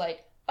 and she's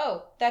like,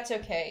 oh, that's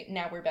okay,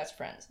 now we're best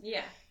friends.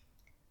 Yeah.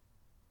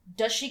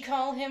 Does she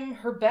call him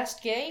her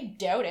best gay?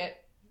 Doubt it.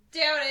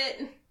 Doubt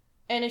it.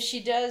 And if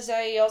she does,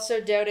 I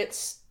also doubt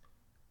it's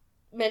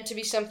meant to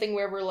be something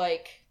where we're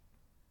like,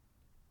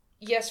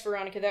 yes,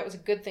 Veronica, that was a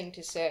good thing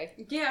to say.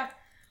 Yeah.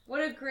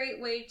 What a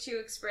great way to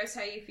express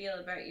how you feel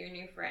about your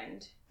new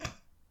friend.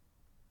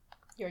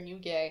 Your new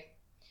gay.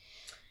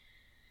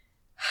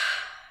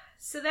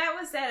 So that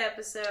was that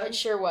episode. It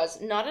sure was.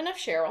 Not enough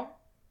Cheryl.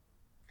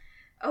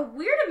 A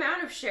weird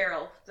amount of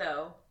Cheryl,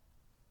 though.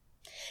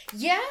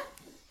 Yeah,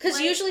 because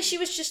Like- usually she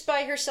was just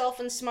by herself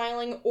and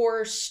smiling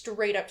or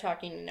straight up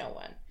talking to no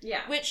one.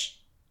 Yeah. Which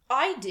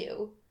I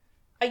do.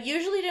 I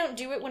usually don't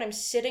do it when I'm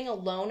sitting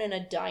alone in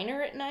a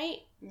diner at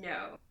night.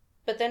 No.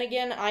 But then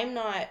again, I'm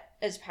not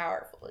as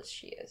powerful as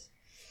she is.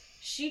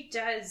 She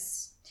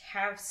does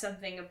have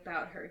something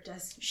about her,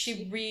 doesn't she?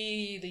 She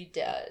really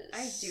does.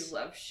 I do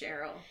love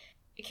Cheryl.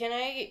 Can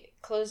I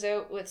close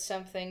out with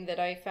something that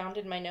I found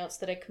in my notes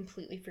that I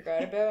completely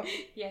forgot about?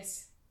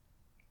 Yes.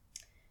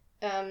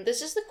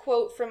 This is the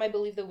quote from, I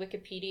believe, the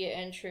Wikipedia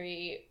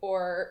entry,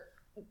 or,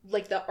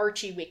 like, the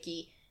Archie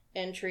Wiki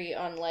entry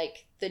on,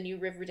 like, the new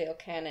Riverdale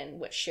canon,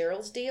 what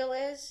Cheryl's deal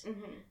is.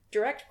 Mm-hmm.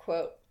 Direct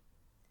quote.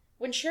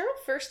 When Cheryl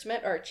first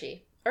met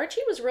Archie,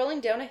 Archie was rolling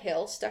down a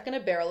hill stuck in a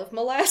barrel of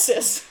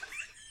molasses.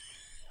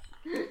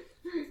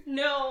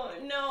 No,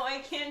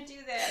 I can't do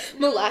that.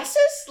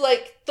 Molasses?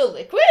 Like, the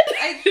liquid?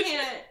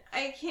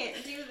 I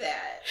can't do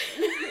that.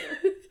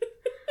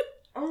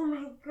 Oh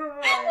my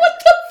god. What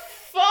the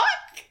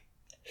fuck?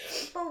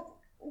 Oh,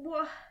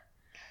 what?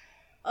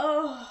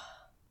 Oh.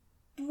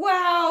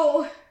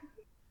 Wow.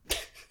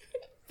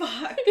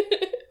 Fuck.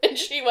 And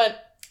she went,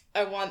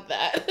 I want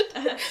that.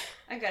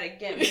 I gotta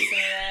get me some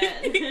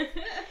of that.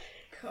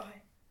 God.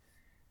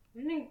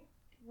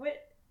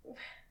 What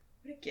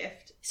a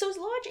gift. So is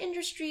Lodge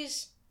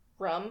Industries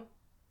rum?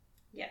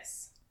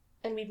 Yes.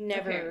 And we've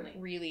never Apparently.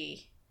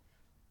 really...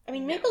 I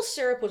mean, No. maple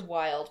syrup was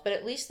wild, but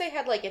at least they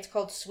had, like, it's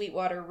called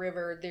Sweetwater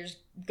River, there's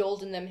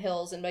gold in them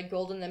hills, and by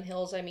gold in them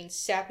hills, I mean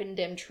sap in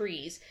them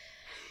trees.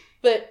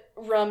 But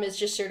rum is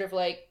just sort of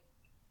like,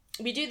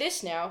 we do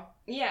this now.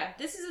 Yeah,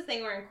 this is a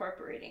thing we're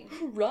incorporating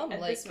Rum,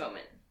 at like, this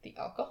moment. the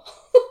alcohol?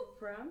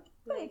 Rum?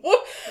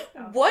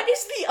 What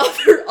is the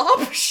other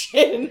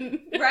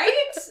option?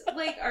 Right?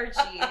 Like,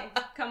 Archie.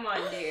 Come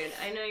on, dude.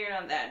 I know you're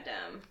not that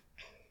dumb.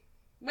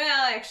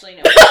 Well, actually,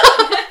 no.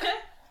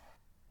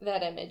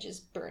 That image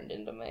is burned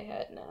into my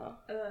head now.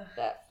 Ugh.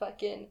 That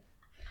fucking...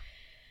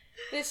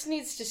 This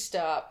needs to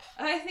stop.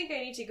 I think I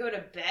need to go to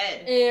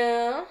bed.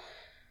 Yeah.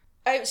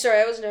 I'm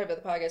sorry, I wasn't talking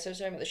about the podcast, I was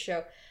talking about the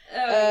show.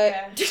 Oh,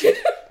 yeah.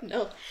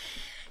 No.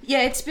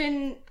 Yeah, it's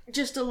been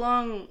just a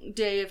long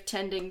day of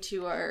tending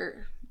to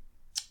our,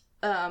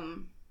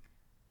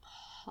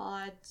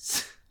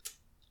 pods.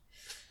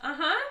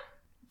 Uh-huh.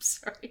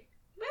 Sorry.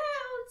 Well,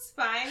 it's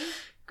fine.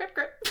 Grip,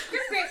 grip.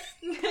 Grip,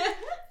 grip.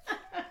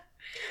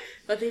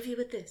 I'll leave you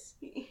with this.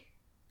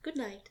 Good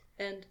night,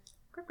 and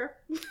grip, grip.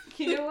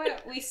 You know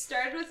what? We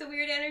started with a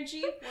weird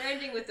energy. We're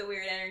ending with a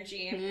weird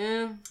energy.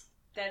 Yeah.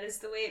 That is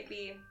the way it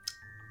be.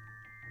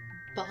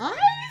 Bye?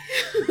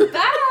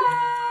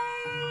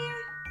 Bye!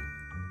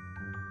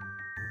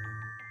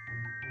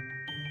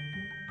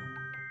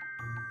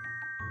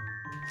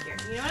 Here,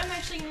 you know what I'm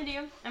actually gonna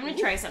do? I'm gonna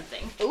try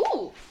something.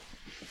 Ooh.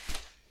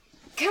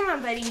 Come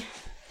on, buddy.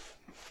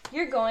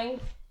 You're going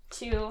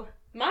to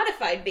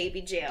modified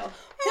baby jail.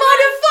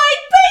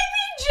 Modified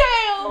baby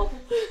jail!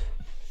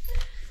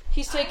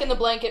 He's taking the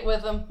blanket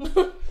with him. I'm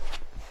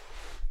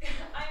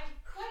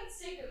quite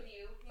sick of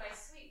you, my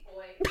sweet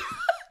boy.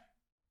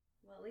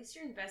 Well, at least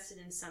you're invested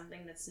in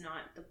something that's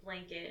not the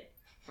blanket,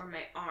 or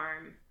my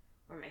arm,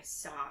 or my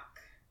sock.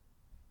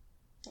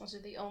 Those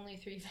are the only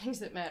 3 things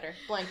that matter.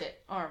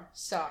 Blanket, arm,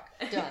 sock,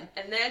 done.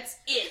 And that's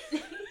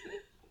it.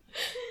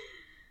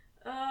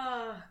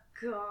 Oh,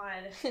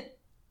 God.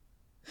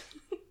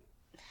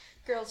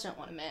 Girls don't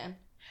want a man.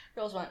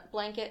 Girls want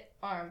blanket,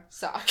 arm,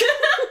 sock.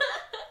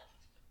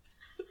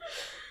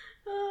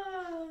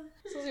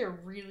 Those are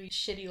really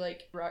shitty,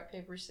 like, rock,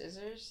 paper,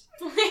 scissors.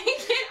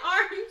 Blanket,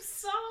 arm,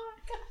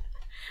 sock.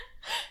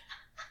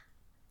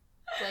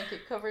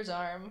 Blanket covers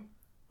arm.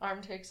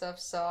 Arm takes off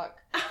sock.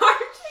 Arm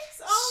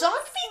takes off.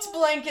 Sock beats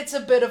blanket's a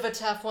bit of a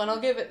tough one, I'll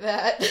give it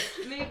that.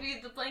 Maybe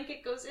the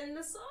blanket goes in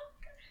the sock?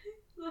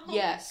 The whole-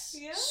 Yes.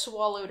 Yeah?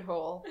 Swallowed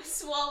whole.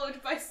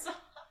 Swallowed by sock.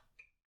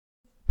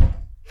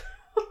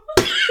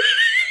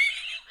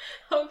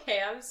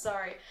 Okay, I'm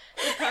sorry.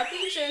 The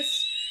puppy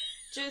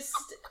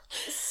just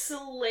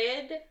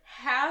slid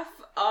half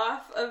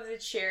off of the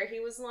chair he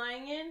was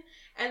lying in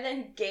and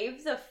then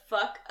gave the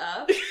fuck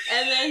up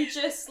and then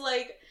just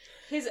like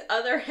his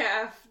other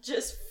half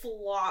just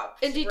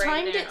flopped. And he right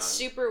timed down. it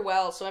super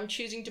well, so I'm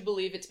choosing to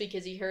believe it's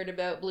because he heard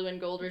about blue and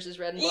gold versus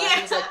red and black Yeah.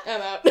 and he's like,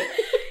 I'm out.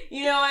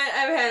 You know what?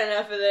 I've had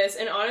enough of this.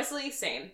 And honestly, same.